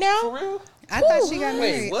married now? For real? I thought she got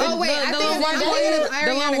married. what? Oh, wait. I The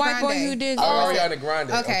think little white boy who did. Ariana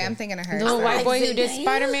Grande. Okay, I'm thinking of her. The little white boy who did Zendaya?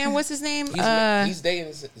 Spider-Man. What's his name? He's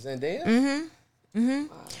dating Zendaya? And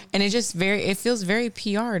it feels very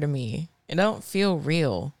PR to me. It don't feel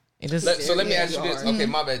real. It just. So let me ask you this. Okay,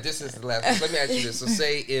 my bad. This is the last one. Let me ask you this. So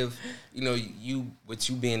say if, with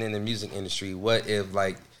you being in the music industry, what if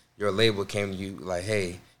like your label came to you like,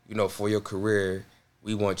 hey, for your career,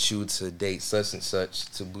 we want you to date such and such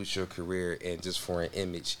to boost your career and just for an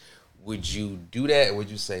image. Would you do that, or would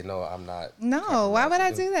you say, no, I'm not? No, why would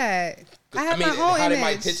I do that? I have my own how image. they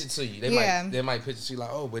might pitch it to you. They might pitch it to you like,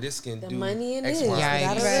 oh, but this can do money in X, it. Y,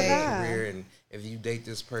 Yeah, Z, right. career, and if you date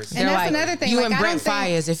this person, And They're that's like, another thing. You like, and I Brent don't think-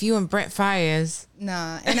 Fires. If you and Brent Fires.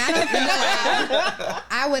 Nah, and I don't think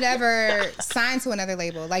I would ever sign to another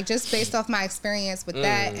label. Like, just based off my experience with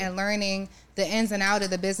that and learning the ins and out of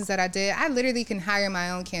the business that I did, I literally can hire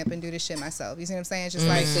my own camp and do this shit myself. You see what I'm saying? It's just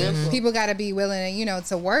like people got to be willing,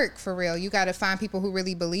 to work for real. You got to find people who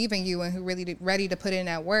really believe in you and who really ready to put in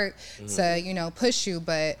that work to, push you.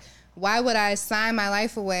 But why would I sign my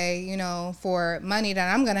life away, for money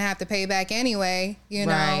that I'm going to have to pay back anyway,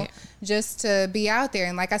 Right. just to be out there?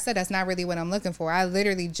 And like I said, that's not really what I'm looking for. I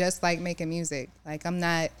literally just like making music. Like, I'm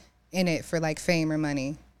not in it for like fame or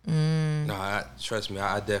money. No, trust me,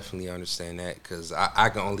 I definitely understand that because I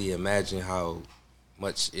can only imagine how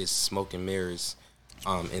much is smoke and mirrors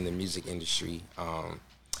in the music industry.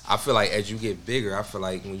 I feel like as you get bigger, I feel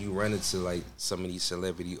like when you run into like some of these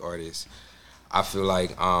celebrity artists, I feel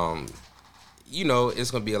like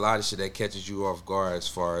it's gonna be a lot of shit that catches you off guard as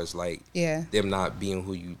far as like them not being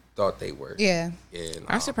who you thought they were. Yeah. And,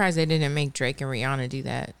 I'm surprised they didn't make Drake and Rihanna do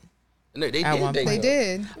that. No, they At did. one point. They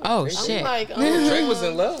did. Oh, shit. I'm like, Drake was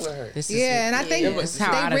in love with her. This is And I think This is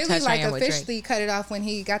how out they of really touch I like am with Drake. officially cut it off when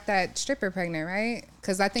he got that stripper pregnant, right?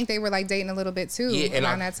 Because I think they were like dating a little bit too and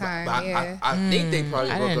around that time. I think they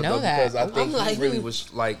probably I broke didn't up know though, that. because I think I'm like, he really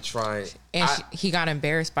was like trying. And he got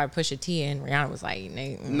embarrassed by Pusha T, and Rihanna was like,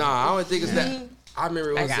 Nah, I don't think it's that. I remember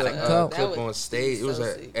it was gotta a go. clip That on would stage. It be was so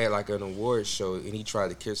sick. at like an award show, and he tried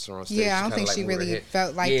to kiss her on stage. Yeah, I don't kinda think like she moved her really head.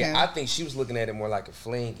 felt like him. I think she was looking at it more like a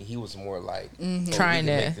fling, and he was more like oh, Trying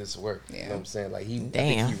we can to- make this work. You know what I'm saying? Like I think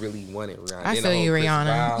Damn. he really wanted Rihanna. I Then feel the whole you, Chris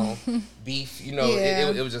Rihanna. Brown beef. Yeah.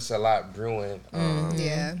 It was just a lot brewing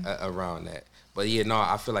around that. But yeah, no,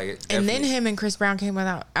 I feel like it. And then definitely- him and Chris Brown came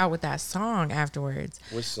out with that song afterwards.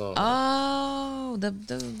 Which song? Oh, the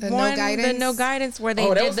No one, Guidance? the No Guidance, where they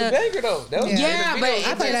that did was a banger though. That was Yeah, but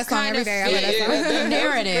I it play that just song kind every of day. I play that fit song. the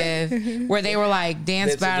narrative where they were like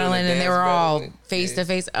dance They're doing a battling and they dance were all battling. face to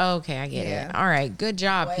face. Okay, I get it. All right, good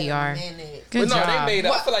job, Wait a PR. minute. Good But no, job. they made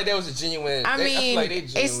it. I feel like that was a genuine. I feel mean, like they it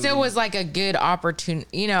still genuinely- was like a good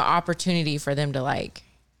opportunity for them to like,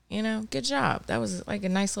 good job. That was like a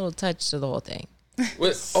nice little touch to the whole thing.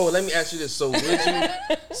 Let me ask you this. So, would you?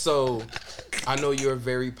 So, I know you're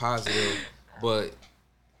very positive, but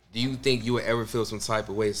do you think you would ever feel some type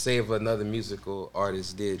of way? Say if another musical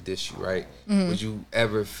artist did dish you, right? Would you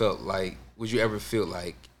ever feel like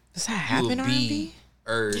Does that you happen, would R&B? be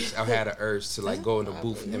urged or had an urge to like go in the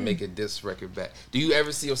booth and make a diss record back? Do you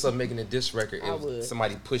ever see yourself making a diss record if would.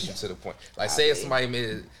 somebody pushed you to the point? Like, say if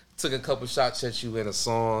somebody took a couple shots at you in a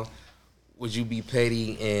song. Would you be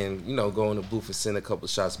petty and, go in the booth and send a couple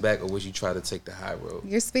shots back, or would you try to take the high road?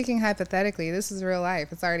 You're speaking hypothetically. This is real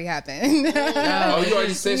life. It's already happened. Oh, you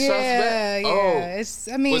already sent shots back? Yeah. Oh. Was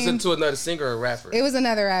it to another singer or rapper? It was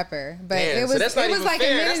another rapper, but Damn, it so was that's not it was even like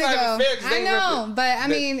fair. a minute That's not ago. even fair 'cause I they know, ripped but I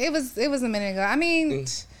mean, it was a minute ago. I mean,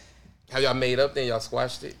 Have y'all made up then? Y'all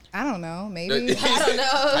squashed it? I don't know. Maybe I don't know.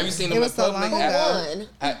 Have you seen them It in was so public? long ago.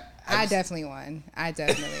 One. I definitely won.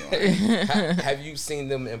 Have you seen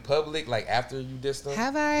them in public, like after you dissed them?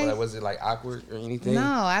 Have I? Or was it like awkward or anything? No,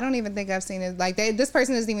 I don't even think I've seen it. Like this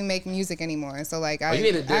person doesn't even make music anymore. So like you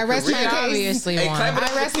need a I rest career. my case. Obviously Hey, won. clap it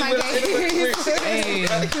up I rest for my T-Will.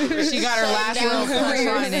 case. She got her last little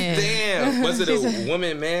punchline in. Damn. Was it a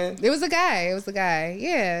woman, man? It was a guy.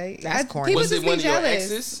 Yeah. That's corny. People Was just it one be of your jealous.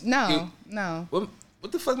 exes? No.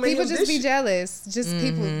 What the fuck made People him just diss be you? jealous. Just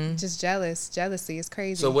people just jealous. Jealousy is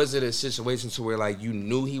crazy. So was it a situation to where like you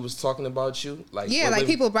knew he was talking about you? Like yeah, or like was-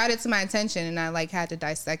 people brought it to my attention and I like had to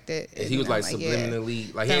dissect it. And he was like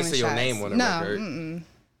subliminally, like he didn't say your name on the record. Mm-mm.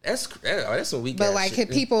 That's some weak. But ass like shit.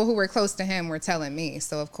 people who were close to him were telling me,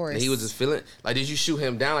 so of course And he was just feeling like, did you shoot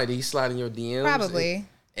him down? Like, did he slide in your DMs? probably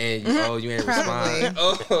And you ain't Probably. respond.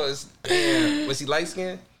 Oh, damn. Was he light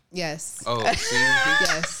skinned? yes. Oh, see,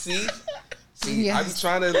 Yes. see. I Yes. be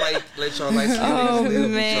trying to like let y'all light skinned Oh, niggas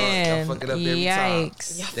live. man. Y'all fuck it up every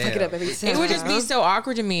Yikes. time. Fuck it up every time. It would just be so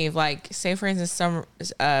awkward to me if, like, say for instance,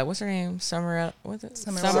 what's her name, Summer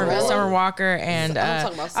Walker, and I'm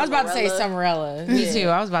talking about I was about to say Summerella. Summerella. Me too.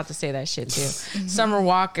 I was about to say that shit too. Summer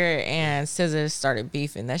Walker and SZA started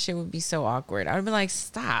beefing. That shit would be so awkward. I would be like,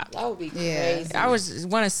 stop. That would be Yeah. crazy. I was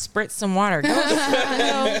want to spritz some water.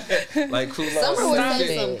 Go Like cool. Summer would Stop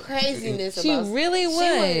say it. some craziness She about. really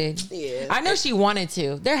would. Yeah. I know she wanted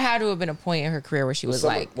to. There had to have been a point in her career where she was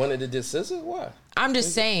like, wanted to diss SZA? Why? I'm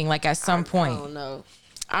just saying, like at some I point. don't know.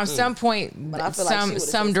 At some point, I feel like she would've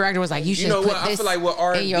some said director was like, "You should You know put what? I this feel like with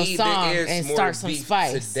in your R&B song there is and more start some beef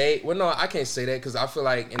spice." today. Well, no, I can't say that because I feel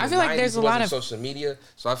like in I the feel like 90s there's a it lot wasn't of- social media,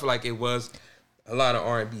 so I feel like it was a lot of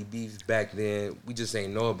R&B beefs back then, we just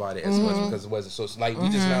ain't know about it as much because it wasn't so. Like we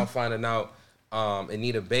just now finding out.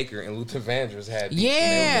 Anita Baker and Luther Vandross had beef.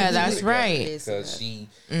 Yeah, that's right. Because she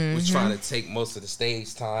was trying to take most of the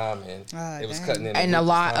stage time, and it was cutting in. And a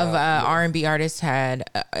lot of R&B artists had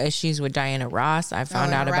issues with Diana Ross. I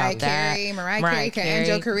found out about that. Mariah Carey can end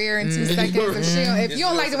your career in 2 seconds. If you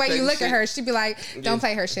don't like the way you look at her, she'd be like, "Don't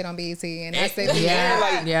play her shit on BET," and that's it.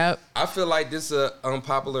 Yeah, I feel like this is an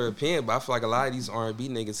unpopular opinion, but I feel like a lot of these R&B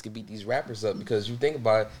niggas could beat these rappers up because you think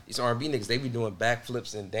about it, these R&B niggas, they be doing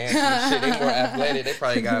backflips and dancing and shit. They more athletic. They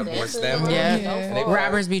probably got more stamina. Yeah.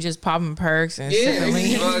 Rappers be just popping perks and they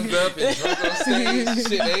be drugged up and drunk on stage.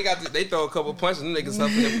 Shit, they throw a couple punches. Them niggas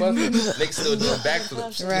huffing and puffing. Niggas still doing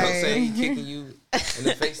backflips. You know what I'm saying? He kicking you in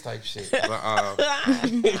the face type shit. But,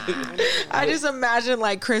 I just imagine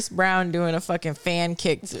like Chris Brown doing a fucking fan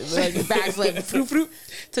kick, to, like backflip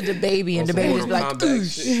to the baby, and the baby's like, and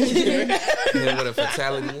with a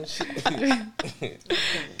fatality and shit.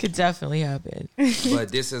 Could definitely happen.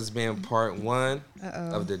 But this has been part 1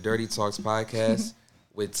 of the Dirty Talks podcast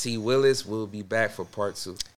with T. Willis. We'll be back for part 2.